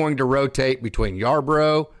that's going to rotate between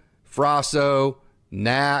Yarbrough, Frasso,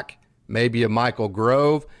 Knack, maybe a Michael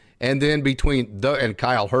Grove, and then and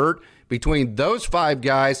Kyle Hurt. Between those 5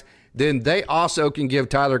 guys, then they also can give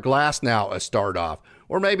Tyler Glasnow a start off.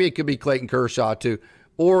 Or maybe it could be Clayton Kershaw too.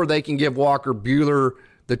 Or they can give Walker Buehler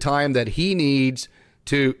the time that he needs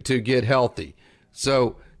to get healthy.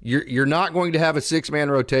 So you're not going to have a 6-man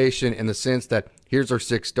rotation in the sense that here's our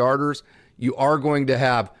 6 starters. You are going to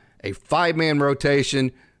have a 5-man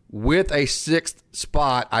rotation with a 6th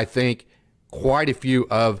spot, I think, quite a few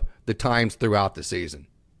of the times throughout the season.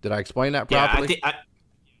 Did I explain that properly?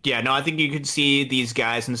 I think you could see these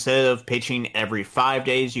guys, instead of pitching every 5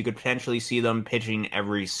 days, you could potentially see them pitching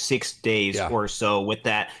every 6 days or so, with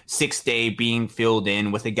that 6th day being filled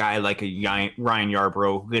in with a guy like a Ryan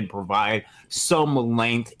Yarbrough who can provide some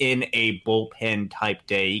length in a bullpen type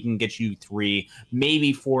day. He can get you 3,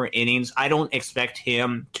 maybe 4 innings. I don't expect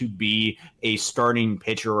him to be a starting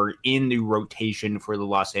pitcher or in the rotation for the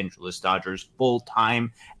Los Angeles Dodgers full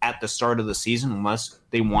time at the start of the season, unless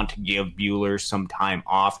they want to give Buehler some time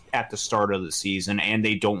off at the start of the season, and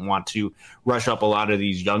they don't want to rush up a lot of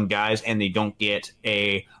these young guys, and they don't get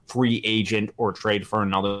a free agent or trade for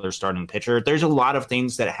another starting pitcher. There's a lot of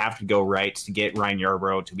things that have to go right to get Ryan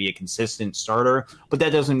Yarbrough to be a consistent starter, but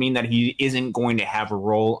that doesn't mean that he isn't going to have a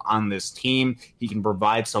role on this team. He can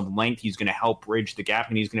provide some length. He's going to help bridge the gap,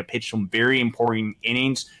 and he's going to pitch some very important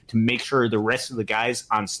innings to make sure the rest of the guys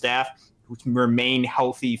on staff remain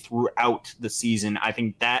healthy throughout the season. I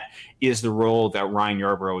think that is the role that Ryan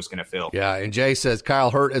Yarbrough is going to fill. Yeah, and Jay says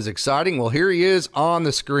Kyle Hurt is exciting. Well, here he is on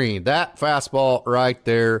the screen. That fastball right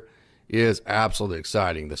there is absolutely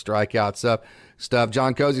exciting. The strikeouts up. stuff.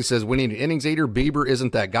 John Cozy says, we need an innings eater. Bieber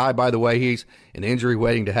isn't that guy, by the way. He's an injury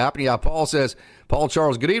waiting to happen. Yeah, Paul says, Paul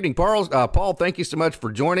Charles, good evening, Paul. Paul, thank you so much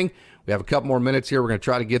for joining. We have a couple more minutes here. We're going to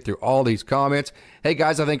try to get through all these comments. Hey,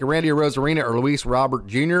 guys, I think Randy Arozarena or Luis Robert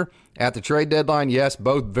Jr. at the trade deadline, yes,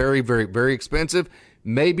 both very, very, very expensive.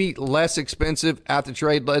 Maybe less expensive at the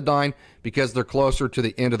trade deadline because they're closer to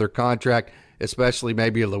the end of their contract, especially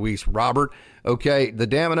maybe a Luis Robert. Okay, the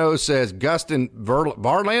Domino says Gustin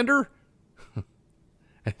Verlander.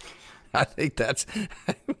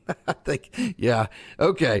 Yeah.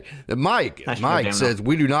 Okay. Mike says,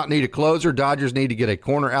 we do not need a closer. Dodgers need to get a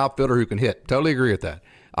corner outfielder who can hit. Totally agree with that.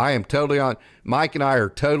 I am totally on. Mike and I are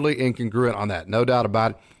totally incongruent on that. No doubt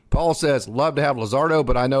about it. Paul says, love to have Luzardo,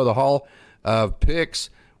 but I know the haul of picks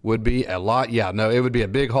would be a lot. Yeah, no, it would be a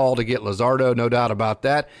big haul to get Luzardo. No doubt about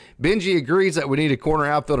that. Benji agrees that we need a corner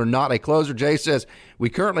outfielder, not a closer. Jay says, we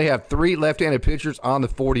currently have 3 left-handed pitchers on the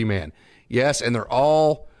 40-man. Yes, and they're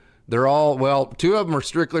all, well, 2 of them are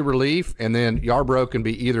strictly relief, and then Yarbrough can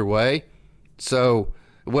be either way. So,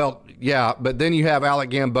 well, yeah, but then you have Alec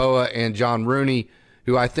Gamboa and John Rooney,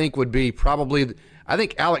 who I think would be probably, I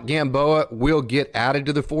think Alec Gamboa will get added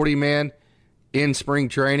to the 40-man in spring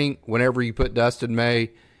training whenever you put Dustin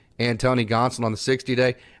May and Tony Gonsolin on the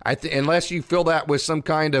 60-day. Unless you fill that with some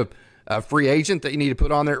kind of free agent that you need to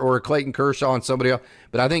put on there, or a Clayton Kershaw and somebody else.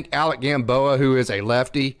 But I think Alec Gamboa, who is a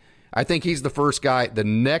lefty, I think he's the first guy, the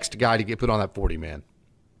next guy to get put on that 40-man.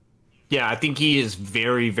 Yeah, I think he is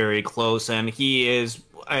very, very close, and he is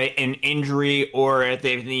an injury or if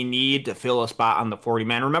they need to fill a spot on the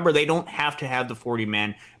 40-man. Remember, they don't have to have the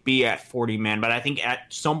 40-man be at 40-man, but I think at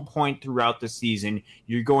some point throughout the season,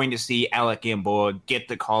 you're going to see Alec Gamboa get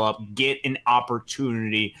the call-up, get an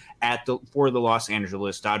opportunity for the Los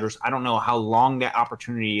Angeles Dodgers. I don't know how long that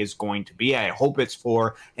opportunity is going to be. I hope it's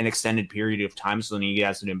for an extended period of time so that he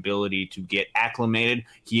has an ability to get acclimated.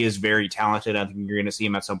 He is very talented. I think you're going to see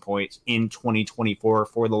him at some point in 2024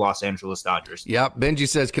 for the Los Angeles Dodgers. Yep. Benji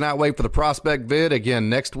says, cannot wait for the prospect vid again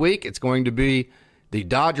next week. It's going to be the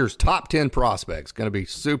Dodgers' top 10 prospects. Going to be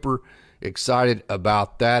super excited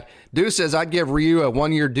about that. Deuce says, I'd give Ryu a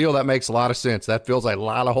one-year deal. That makes a lot of sense. That fills a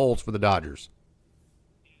lot of holes for the Dodgers.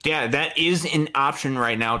 Yeah, that is an option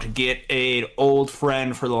right now to get an old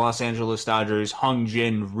friend for the Los Angeles Dodgers,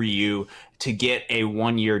 Hyun-Jin Ryu, to get a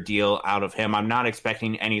one-year deal out of him. I'm not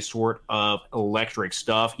expecting any sort of electric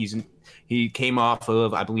stuff. He came off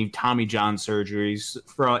of, I believe, Tommy John surgeries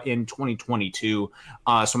in 2022.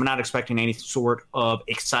 So I'm not expecting any sort of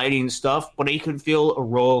exciting stuff, but he could fill a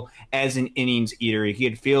role as an innings eater. He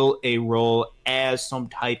could fill a role as some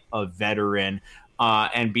type of veteran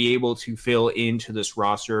and be able to fill into this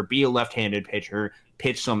roster, be a left-handed pitcher,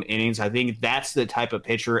 pitch some innings. I think that's the type of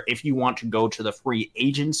pitcher, if you want to go to the free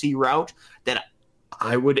agency route, that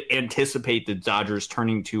I would anticipate the Dodgers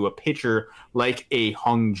turning to a pitcher like a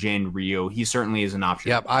Hyun-Jin Ryu. He certainly is an option.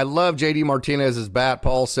 Yep, I love J.D. Martinez's bat.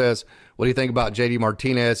 Paul says, what do you think about J.D.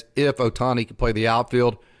 Martinez if Ohtani can play the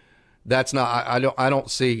outfield? That's not. I don't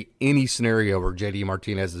see any scenario where J.D.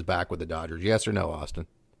 Martinez is back with the Dodgers. Yes or no, Austin?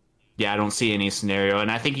 Yeah, I don't see any scenario. And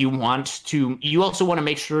I think you also want to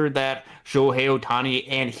make sure that Shohei Ohtani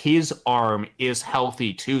and his arm is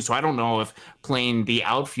healthy too. So I don't know if playing the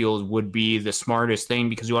outfield would be the smartest thing,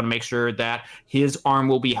 because you want to make sure that his arm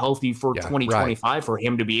will be healthy for 2025 right, for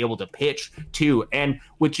him to be able to pitch too. And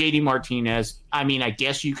with JD Martinez, I mean, I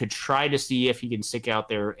guess you could try to see if he can stick out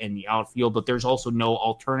there in the outfield, but there's also no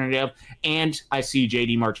alternative. And I see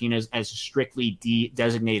JD Martinez as a strictly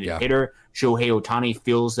designated hitter. Shohei Ohtani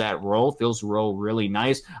fills the role really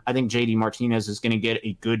nice. I think JD Martinez is going to get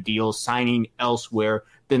a good deal signing elsewhere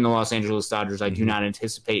than the Los Angeles Dodgers. I do not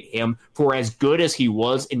anticipate him, for as good as he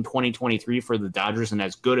was in 2023 for the Dodgers and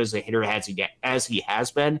as good as a hitter as he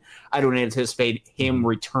has been, I don't anticipate him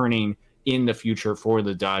returning in the future for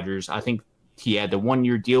the Dodgers. I think he had the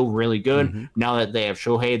one-year deal really good. Now that they have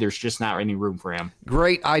Shohei, there's just not any room for him.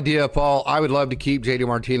 Great idea, Paul. I would love to keep JD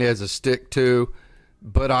Martinez a stick too,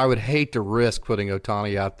 but I would hate to risk putting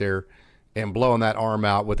Ohtani out there and blowing that arm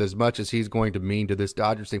out with as much as he's going to mean to this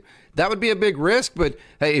Dodgers team. That would be a big risk, but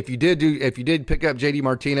hey, if you did pick up JD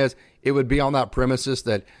Martinez, it would be on that premise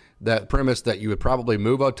that you would probably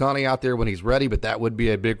move Ohtani out there when he's ready, but that would be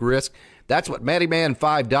a big risk. That's what Matty Man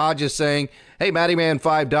 5 Dodge is saying. Hey, Matty Man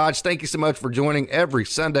 5 Dodge, thank you so much for joining every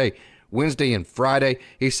Sunday, Wednesday, and Friday.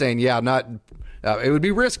 He's saying, it would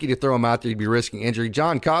be risky to throw him out there. You'd be risking injury.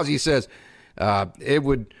 John Causey says,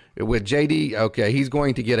 with JD, okay, he's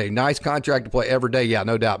going to get a nice contract to play every day. Yeah,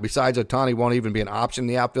 no doubt. Besides, Ohtani won't even be an option in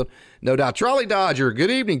the outfield. No doubt. Charlie Dodger,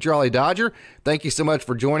 good evening, Charlie Dodger. Thank you so much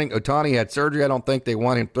for joining. Ohtani had surgery. I don't think they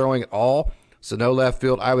want him throwing at all So no left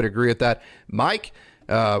field. I would agree with that. Mike,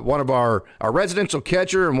 one of our residential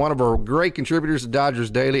catcher and one of our great contributors to Dodgers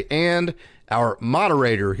Daily and our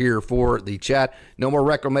moderator here for the chat. No more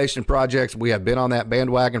reclamation projects. We have been on that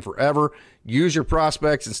bandwagon forever. Use your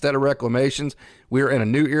prospects instead of reclamations. We are in a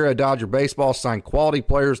new era of Dodger baseball. Sign quality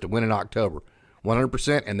players to win in October.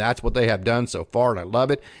 100%, and that's what they have done so far, and I love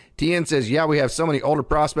it. TN says, yeah, we have so many older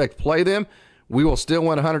prospects. Play them. We will still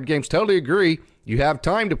win 100 games. Totally agree. You have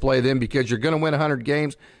time to play them because you're going to win 100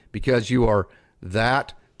 games because you are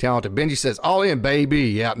that talented. Benji says, all in, baby.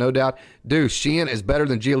 Yeah, no doubt. Deuce, Sheehan is better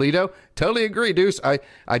than Giolito. Totally agree, Deuce. I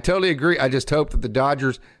totally agree. I just hope that the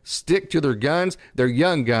Dodgers stick to their guns, their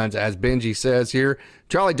young guns, as Benji says here.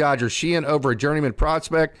 Charlie Dodger, Sheehan over a journeyman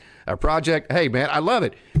project. Hey, man, I love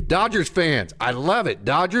it. Dodgers fans, I love it.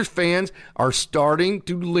 Dodgers fans are starting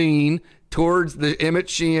to lean towards the Emmett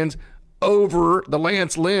Sheehans over the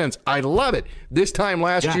Lance Lynn's. I love it. This time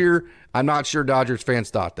last year, I'm not sure Dodgers fans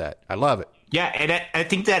thought that. I love it. Yeah, and I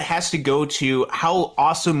think that has to go to how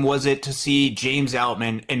awesome was it to see James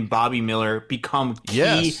Outman and Bobby Miller become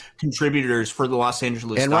key contributors for the Los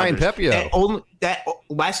Angeles and Dodgers. Ryan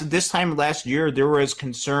Pepio. This time last year, there was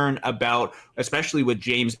concern about, especially with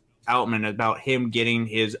James Outman, about him getting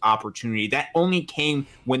his opportunity. That only came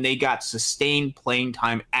when they got sustained playing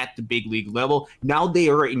time at the big league level. Now they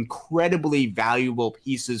are incredibly valuable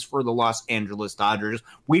pieces for the Los Angeles Dodgers.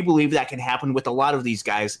 We believe that can happen with a lot of these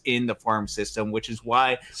guys in the farm system, which is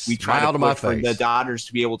why we try to push for the Dodgers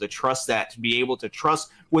to be able to trust that, to be able to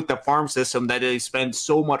trust with the farm system that they spend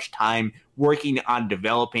so much time working on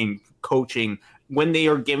developing, coaching. When they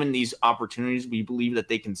are given these opportunities, we believe that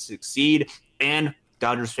they can succeed. And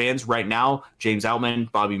Dodgers fans right now, James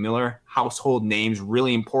Outman, Bobby Miller, household names,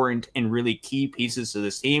 really important and really key pieces to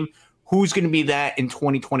this team. Who's going to be that in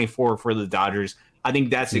 2024 for the Dodgers? I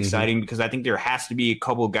think that's exciting because I think there has to be a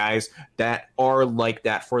couple guys that are like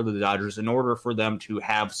that for the Dodgers in order for them to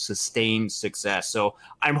have sustained success. So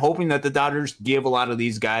I'm hoping that the Dodgers give a lot of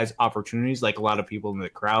these guys opportunities, like a lot of people in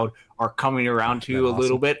the crowd are coming around to a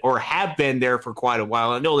little bit or have been there for quite a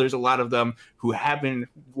while. I know there's a lot of them who have been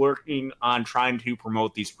working on trying to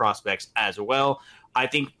promote these prospects as well. I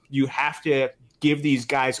think you have to give these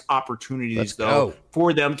guys opportunities,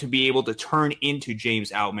 for them to be able to turn into James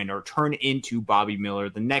Outman or turn into Bobby Miller,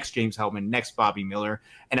 the next James Outman, next Bobby Miller.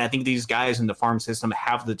 And I think these guys in the farm system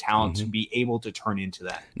have the talent to be able to turn into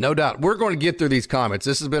that. No doubt. We're going to get through these comments.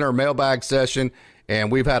 This has been our mailbag session,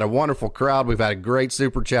 and we've had a wonderful crowd. We've had a great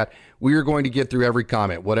super chat. We are going to get through every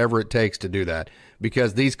comment, whatever it takes to do that,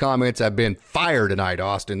 because these comments have been fire tonight,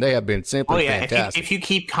 Austin. They have been simply fantastic. If you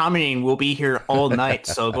keep commenting, we'll be here all night,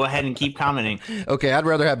 so go ahead and keep commenting. Okay, I'd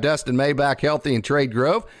rather have Dustin May back healthy and trade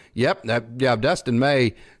Grove. Yep, Dustin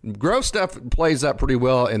May. Grove stuff plays up pretty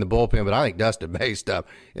well in the bullpen, but I think Dustin May stuff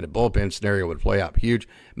in a bullpen scenario would play out huge.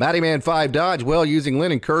 Matty Man 5 Dodge, well, using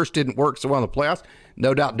Lynn and Kirsch didn't work so well in the playoffs.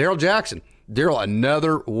 No doubt. Daryl Jackson. Daryl,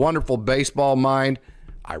 another wonderful baseball mind.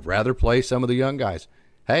 I'd rather play some of the young guys.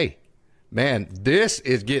 Hey, man, this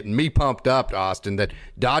is getting me pumped up, Austin, that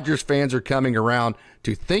Dodgers fans are coming around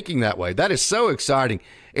to thinking that way. That is so exciting.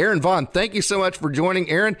 Aaron Vaughn, thank you so much for joining.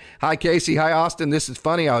 Aaron, hi, Casey. Hi, Austin. This is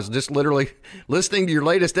funny. I was just literally listening to your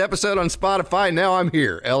latest episode on Spotify. Now I'm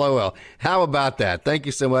here. LOL. How about that? Thank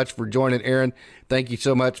you so much for joining, Aaron. Thank you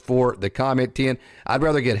so much for the comment, 10. I'd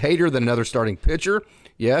rather get Hader than another starting pitcher.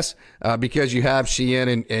 Yes, because you have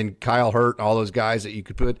Sheehan and Kyle Hurt, all those guys that you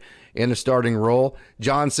could put in the starting role.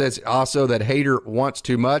 John says also that Hader wants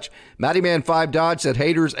too much. Matty Man 5 Dodge said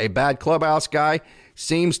Hader's a bad clubhouse guy.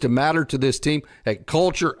 Seems to matter to this team. Hey,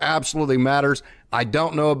 culture absolutely matters. I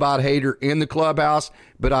don't know about Hader in the clubhouse,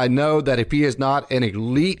 but I know that if he is not an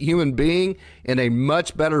elite human being and a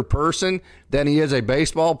much better person than he is a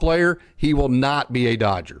baseball player, he will not be a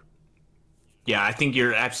Dodger. Yeah, I think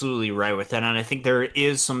you're absolutely right with that. And I think there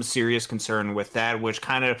is some serious concern with that, which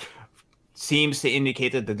kind of seems to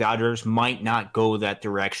indicate that the Dodgers might not go that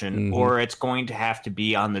direction, or it's going to have to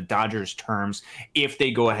be on the Dodgers' terms if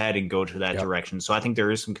they go ahead and go to that direction. So I think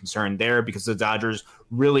there is some concern there because the Dodgers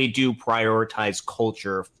really do prioritize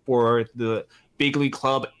culture for the big league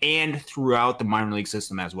club and throughout the minor league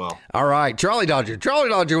system as well. All right, Charlie Dodger. Charlie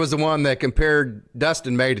Dodger was the one that compared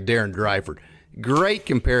Dustin May to Darren Dreifort. Great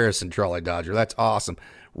comparison, Charlie Dodger. That's awesome.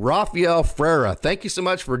 Rafael Freire, thank you so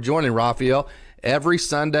much for joining, Rafael. Every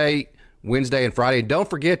Sunday, Wednesday, and Friday. Don't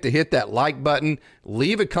forget to hit that like button.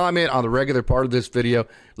 Leave a comment on the regular part of this video.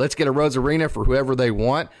 Let's get a Rosarina for whoever they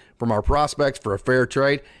want from our prospects for a fair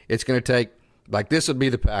trade. It's going to take, like this would be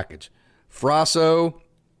the package. Frasso,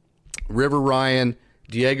 River Ryan,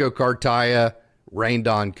 Diego Cartaya, Rain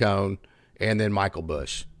Don Cone, and then Michael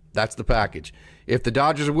Busch. That's the package. If the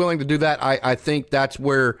Dodgers are willing to do that, I think that's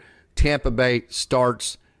where Tampa Bay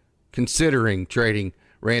starts considering trading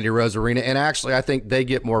Randy Rosarina. And actually, I think they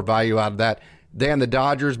get more value out of that than the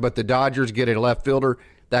Dodgers, but the Dodgers get a left fielder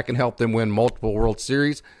that can help them win multiple World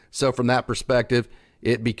Series. So from that perspective,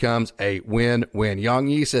 it becomes a win-win. Yang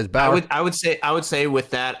Yi says, Bauer. I would say with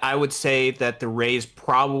that, I would say that the Rays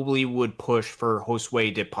probably would push for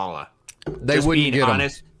Josue de Paula. They wouldn't get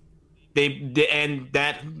honest. And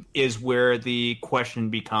that is where the question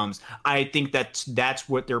becomes. I think that's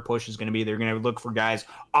what their push is going to be. They're going to look for guys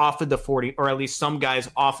off of the 40, or at least some guys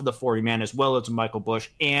off of the 40-man, as well as Michael Busch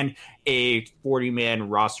and a 40-man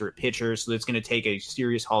roster at pitcher. So it's going to take a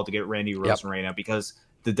serious haul to get Randy Rosarina because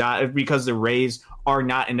the Rays are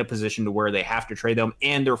not in a position to where they have to trade them,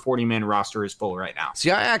 and their 40-man roster is full right now.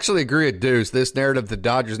 See, I actually agree with Deuce. This narrative the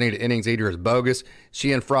Dodgers need an innings eater is bogus.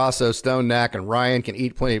 Sheehan, Frasso, Stone, Knack, and Ryan can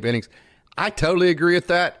eat plenty of innings. I totally agree with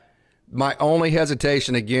that. My only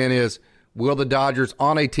hesitation, again, is will the Dodgers,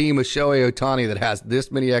 on a team with Shohei Ohtani that has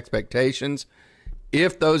this many expectations,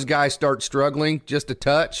 if those guys start struggling just a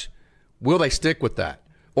touch, will they stick with that?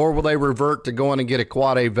 Or will they revert to going and get a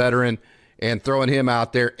quad A veteran and throwing him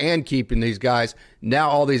out there and keeping these guys? Now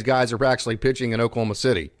all these guys are actually pitching in Oklahoma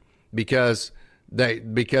City because they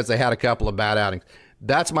had a couple of bad outings.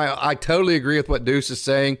 I totally agree with what Deuce is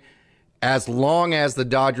saying. As long as the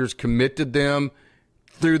Dodgers committed them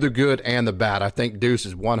through the good and the bad, I think Deuce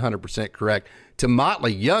is 100% correct. To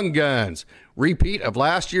Motley, young guns, repeat of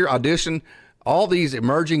last year, audition all these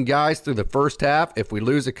emerging guys through the first half. If we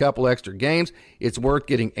lose a couple extra games, it's worth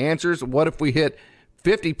getting answers. What if we hit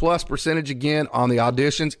 50+% again on the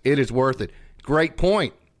auditions? It is worth it. Great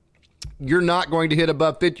point. You're not going to hit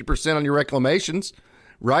above 50% on your reclamations,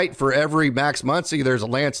 right? For every Max Muncy, there's a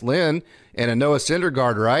Lance Lynn and a Noah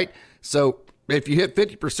Syndergaard, right? So if you hit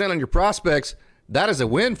 50% on your prospects, that is a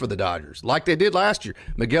win for the Dodgers, like they did last year.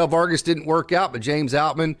 Miguel Vargas didn't work out, but James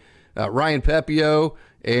Outman, Ryan Pepio,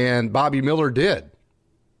 and Bobby Miller did.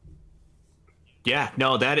 Yeah,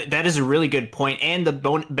 no, that is a really good point. And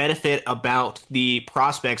the benefit about the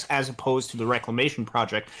prospects as opposed to the reclamation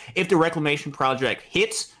project, if the reclamation project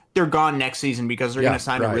hits, they're gone next season because they're going to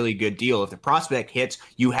sign a really good deal. If the prospect hits,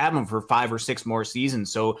 you have them for 5 or 6 more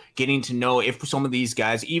seasons. So getting to know if some of these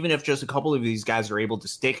guys, even if just a couple of these guys are able to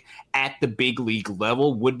stick at the big league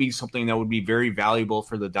level, would be something that would be very valuable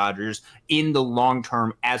for the Dodgers in the long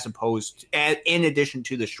term, as opposed to, in addition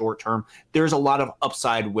to the short term. There's a lot of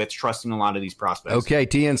upside with trusting a lot of these prospects. Okay,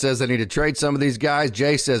 TN says they need to trade some of these guys.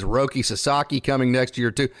 Jay says Roki Sasaki coming next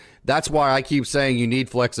year too. That's why I keep saying you need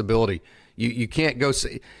flexibility. You can't go,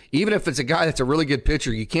 even if it's a guy that's a really good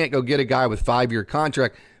pitcher, you can't go get a guy with 5-year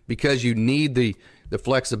contract because you need the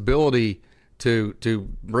flexibility to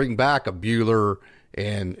bring back a Buehler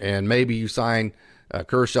and maybe you sign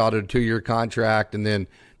Kershaw to a 2-year contract and then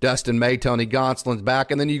Dustin May, Tony Gonsolin's back,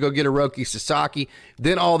 and then you go get a Roki Sasaki.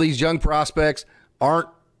 Then all these young prospects aren't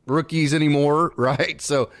rookies anymore, right?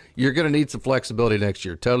 So you're going to need some flexibility next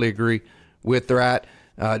year. Totally agree with that.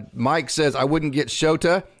 Mike says, I wouldn't get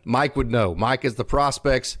Shota. Mike would know. Mike is the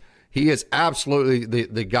prospects. He is absolutely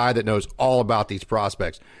the guy that knows all about these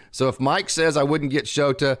prospects. So if Mike says I wouldn't get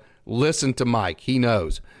Shota, listen to Mike. He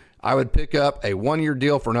knows. I would pick up a 1-year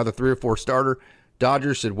deal for another 3 or 4 starter.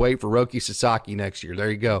 Dodgers should wait for Roki Sasaki next year.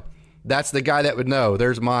 There you go. That's the guy that would know.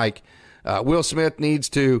 There's Mike. Will Smith needs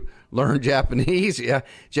to learn Japanese. Yeah.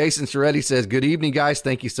 Jason Soretti says, good evening, guys.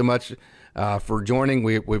 Thank you so much for joining.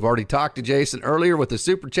 We've already talked to Jason earlier with the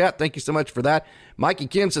super chat. Thank you so much for that. Mikey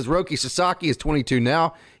Kim says Roki Sasaki is 22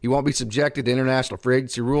 now. He won't be subjected to international free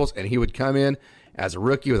agency rules, and he would come in as a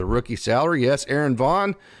rookie with a rookie salary. Yes, Aaron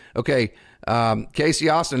Vaughn. Okay, Casey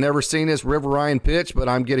Austin, never seen this River Ryan pitch, but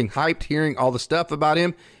I'm getting hyped hearing all the stuff about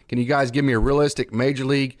him. Can you guys give me a realistic major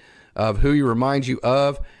league of who he reminds you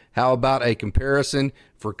of? How about a comparison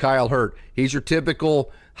for Kyle Hurt? He's your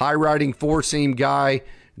typical high-riding four-seam guy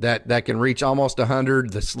that can reach almost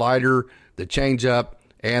 100, the slider, the changeup,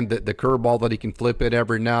 and the curveball that he can flip it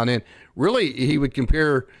every now and then. Really, he would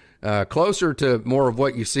compare closer to more of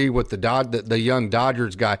what you see with the young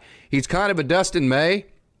Dodgers guy. He's kind of a Dustin May,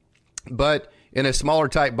 but in a smaller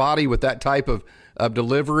type body with that type of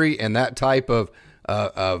delivery and that type of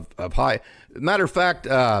high. Matter of fact,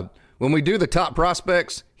 when we do the top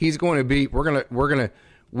prospects, he's going to be.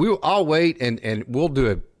 I'll wait and we'll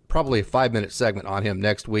do probably a 5-minute segment on him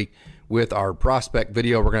next week with our prospect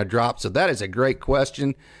video we're going to drop. So that is a great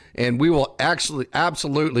question, and we will actually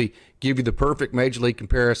absolutely give you the perfect major league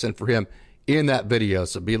comparison for him in that video.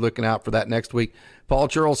 So be looking out for that next week. Paul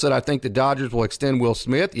Churl said, I think the Dodgers will extend Will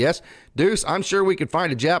Smith. Yes. Deuce, I'm sure we could find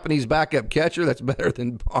a Japanese backup catcher that's better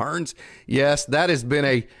than Barnes. Yes, that has been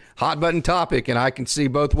a hot-button topic, and I can see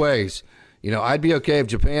both ways. I'd be okay if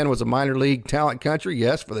Japan was a minor league talent country,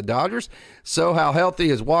 yes, for the Dodgers. So how healthy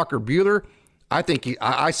is Walker Buehler? I think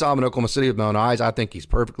I saw him in Oklahoma City with my own eyes. I think he's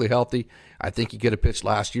perfectly healthy. I think he could have pitched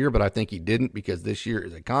last year, but I think he didn't because this year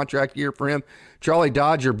is a contract year for him. Charlie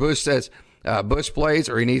Dodger Bush says, Bush plays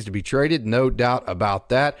or he needs to be traded. No doubt about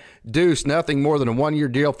that. Deuce, nothing more than a one-year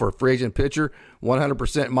deal for a free agent pitcher.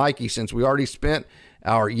 100% Mikey, since we already spent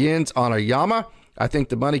our yens on a Yama. I think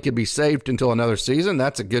the money could be saved until another season.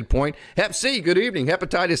 That's a good point. Hep C, good evening.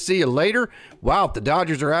 Hepatitis C you later. Wow, if the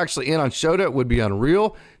Dodgers are actually in on Shota, it would be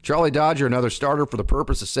unreal. Charlie Dodger, another starter for the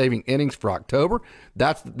purpose of saving innings for October.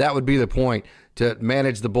 That would be the point, to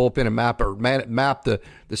manage the bullpen and map the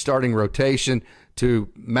starting rotation to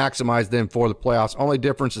maximize them for the playoffs. Only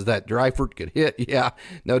difference is that Dreifert could hit. Yeah,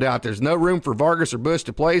 no doubt. There's no room for Vargas or Bush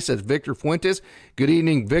to play, says Victor Fuentes. Good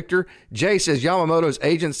evening, Victor. Jay says Yamamoto's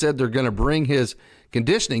agent said they're going to bring his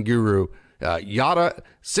conditioning guru, Yada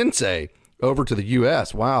Sensei, over to the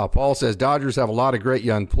U.S. Wow. Paul says Dodgers have a lot of great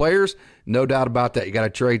young players. No doubt about that. You got to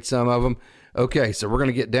trade some of them. Okay, so we're going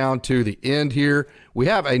to get down to the end here. We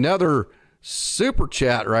have another super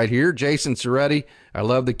chat right here. Jason Soretti, I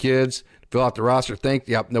love the kids. Fill out the roster.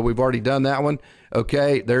 Yep, no, we've already done that one.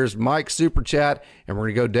 Okay, there's Mike's super chat, and we're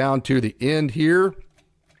going to go down to the end here,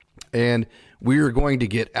 and we are going to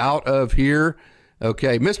get out of here.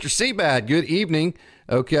 Okay, Mr. Seabad, good evening.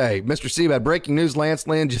 Okay, Mr. Seabad, breaking news, Lance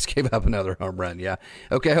Lynn just gave up another home run, yeah.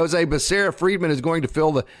 Okay, Jose Becerra Friedman is going to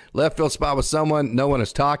fill the left field spot with someone no one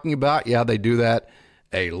is talking about. Yeah, they do that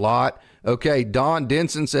a lot. Okay, Don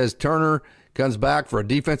Denson says Turner comes back for a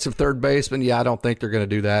defensive third baseman. Yeah, I don't think they're going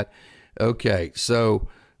to do that. Okay, so,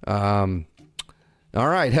 all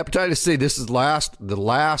right, hepatitis C. This is the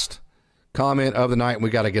last comment of the night, and we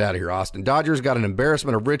got to get out of here, Austin. Dodgers got an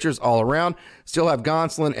embarrassment of riches all around. Still have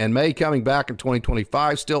Gonsolin and May coming back in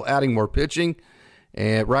 2025. Still adding more pitching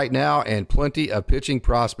and right now, and plenty of pitching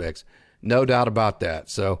prospects. No doubt about that.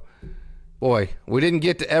 So, boy, we didn't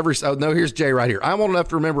get to every. Oh no, here's Jay right here. I'm old enough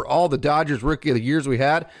to remember all the Dodgers Rookie of the Years we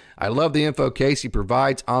had. I love the info Casey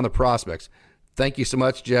provides on the prospects. Thank you so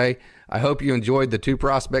much, Jay. I hope you enjoyed the 2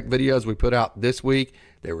 prospect videos we put out this week.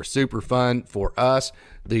 They were super fun for us.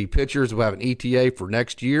 The pitchers will have an ETA for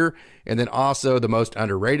next year, and then also the most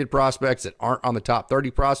underrated prospects that aren't on the top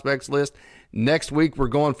 30 prospects list. Next week, we're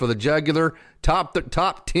going for the jugular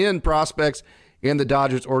top 10 prospects in the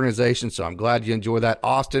Dodgers organization, so I'm glad you enjoyed that.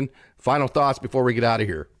 Austin, final thoughts before we get out of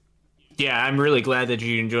here. Yeah, I'm really glad that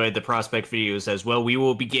you enjoyed the prospect videos as well. We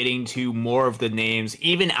will be getting to more of the names,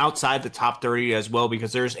 even outside the top 30 as well,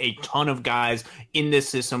 because there's a ton of guys in this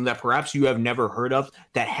system that perhaps you have never heard of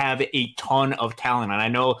that have a ton of talent. And I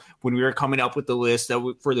know when we were coming up with the list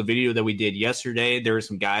for the video that we did yesterday, there were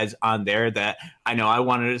some guys on there that I know I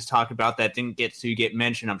wanted to talk about that didn't get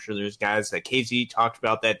mentioned. I'm sure there's guys that Casey talked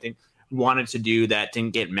about that wanted to do that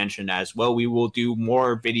didn't get mentioned as well. We will do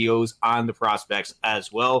more videos on the prospects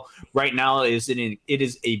as well. Right now it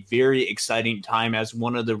is a very exciting time. As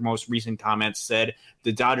one of the most recent comments said,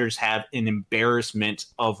 the Dodgers have an embarrassment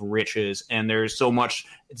of riches, and there's so much.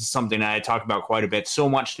 It's something that I talk about quite a bit. So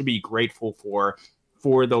much to be grateful for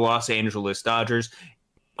the Los Angeles Dodgers.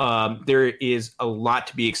 There is a lot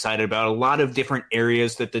to be excited about, a lot of different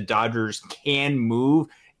areas that the Dodgers can move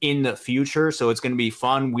in the future. So it's going to be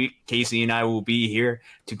fun. Casey and I will be here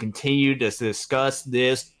to continue to discuss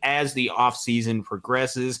this as the offseason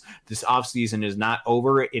progresses. This offseason is not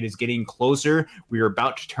over. It is getting closer. We are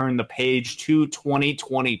about to turn the page to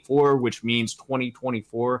 2024, which means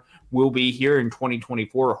 2024 will be here, in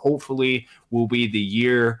 2024 hopefully will be the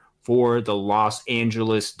year for the Los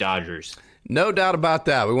Angeles Dodgers. No doubt about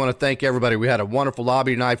that. We want to thank everybody. We had a wonderful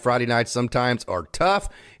lobby tonight. Friday nights sometimes are tough,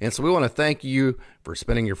 and so we want to thank you for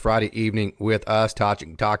spending your Friday evening with us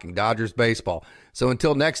talking Dodgers baseball. So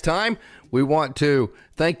until next time, we want to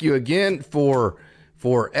thank you again for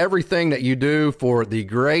everything that you do, for the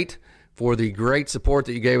great support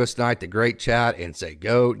that you gave us tonight, the great chat, and say,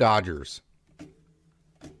 go Dodgers.